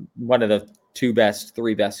 one of the three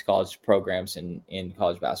best college programs in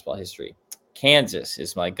college basketball history, Kansas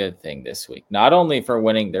is my good thing this week. Not only for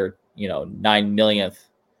winning their 9 millionth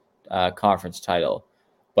conference title,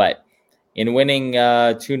 but in winning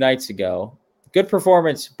 2 nights ago. Good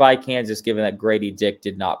performance by Kansas, given that Grady Dick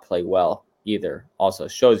did not play well either. Also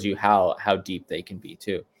shows you how deep they can be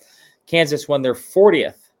too. Kansas won their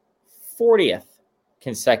 40th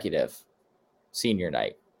consecutive senior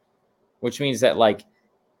night, which means that, like,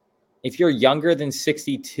 if you're younger than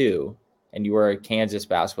 62 and you were a Kansas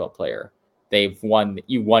basketball player,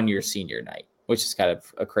 you won your senior night, which is kind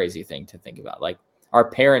of a crazy thing to think about. Like, our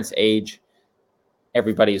parents' age,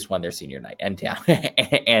 everybody's won their senior night and down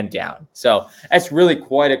and down. So that's really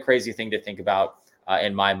quite a crazy thing to think about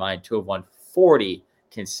in my mind, to have won 40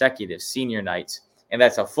 consecutive senior nights. And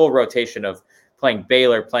that's a full rotation of playing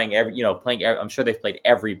Baylor, I'm sure they've played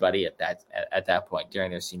everybody at that point during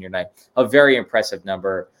their senior night. A very impressive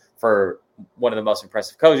number for one of the most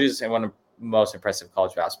impressive coaches and one of the most impressive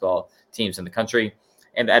college basketball teams in the country.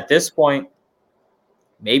 And at this point,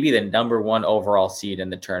 maybe the number 1 overall seed in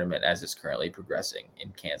the tournament as it's currently progressing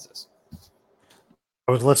in Kansas.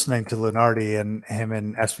 I was listening to Lunardi, and him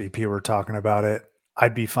and SVP were talking about it.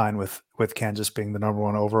 I'd be fine with Kansas being the number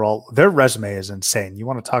 1 overall. Their resume is insane. You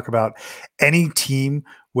want to talk about any team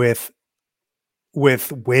with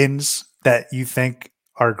wins that you think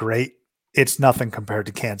are great? It's nothing compared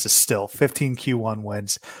to Kansas still. 15 Q1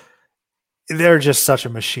 wins. They're just such a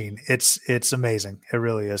machine. It's amazing. It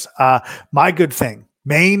really is. My good thing,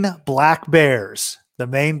 Maine Black Bears. The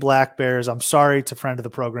Maine Black Bears. I'm sorry to friend of the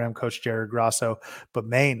program, Coach Jared Grosso, but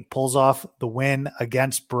Maine pulls off the win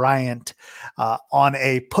against Bryant on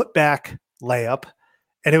a putback layup.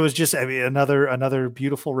 And it was just another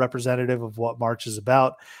beautiful representative of what March is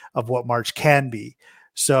about, of what March can be.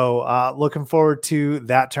 So looking forward to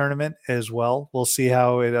that tournament as well. We'll see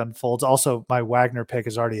how it unfolds. Also, my Wagner pick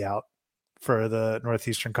is already out for the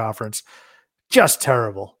Northeastern Conference. Just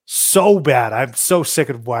terrible. So bad. I'm so sick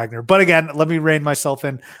of Wagner. But again, let me rein myself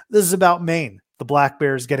in. This is about Maine. The Black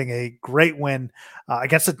Bears getting a great win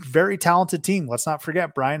against a very talented team. Let's not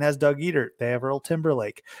forget, Bryant has Doug Eater. They have Earl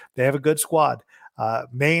Timberlake. They have a good squad.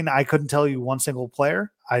 Maine, I couldn't tell you one single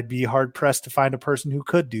player. I'd be hard-pressed to find a person who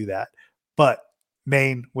could do that. But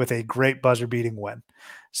Maine with a great buzzer-beating win.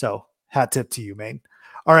 So hat tip to you, Maine.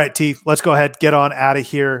 All right, T, let's go ahead, get on out of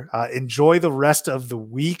here. Enjoy the rest of the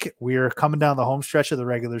week. We're coming down the home stretch of the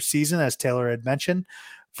regular season, as Taylor had mentioned.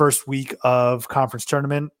 First week of conference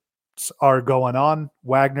tournaments are going on.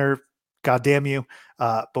 Wagner, goddamn you.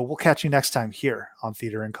 But we'll catch you next time here on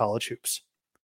Theater and College Hoops.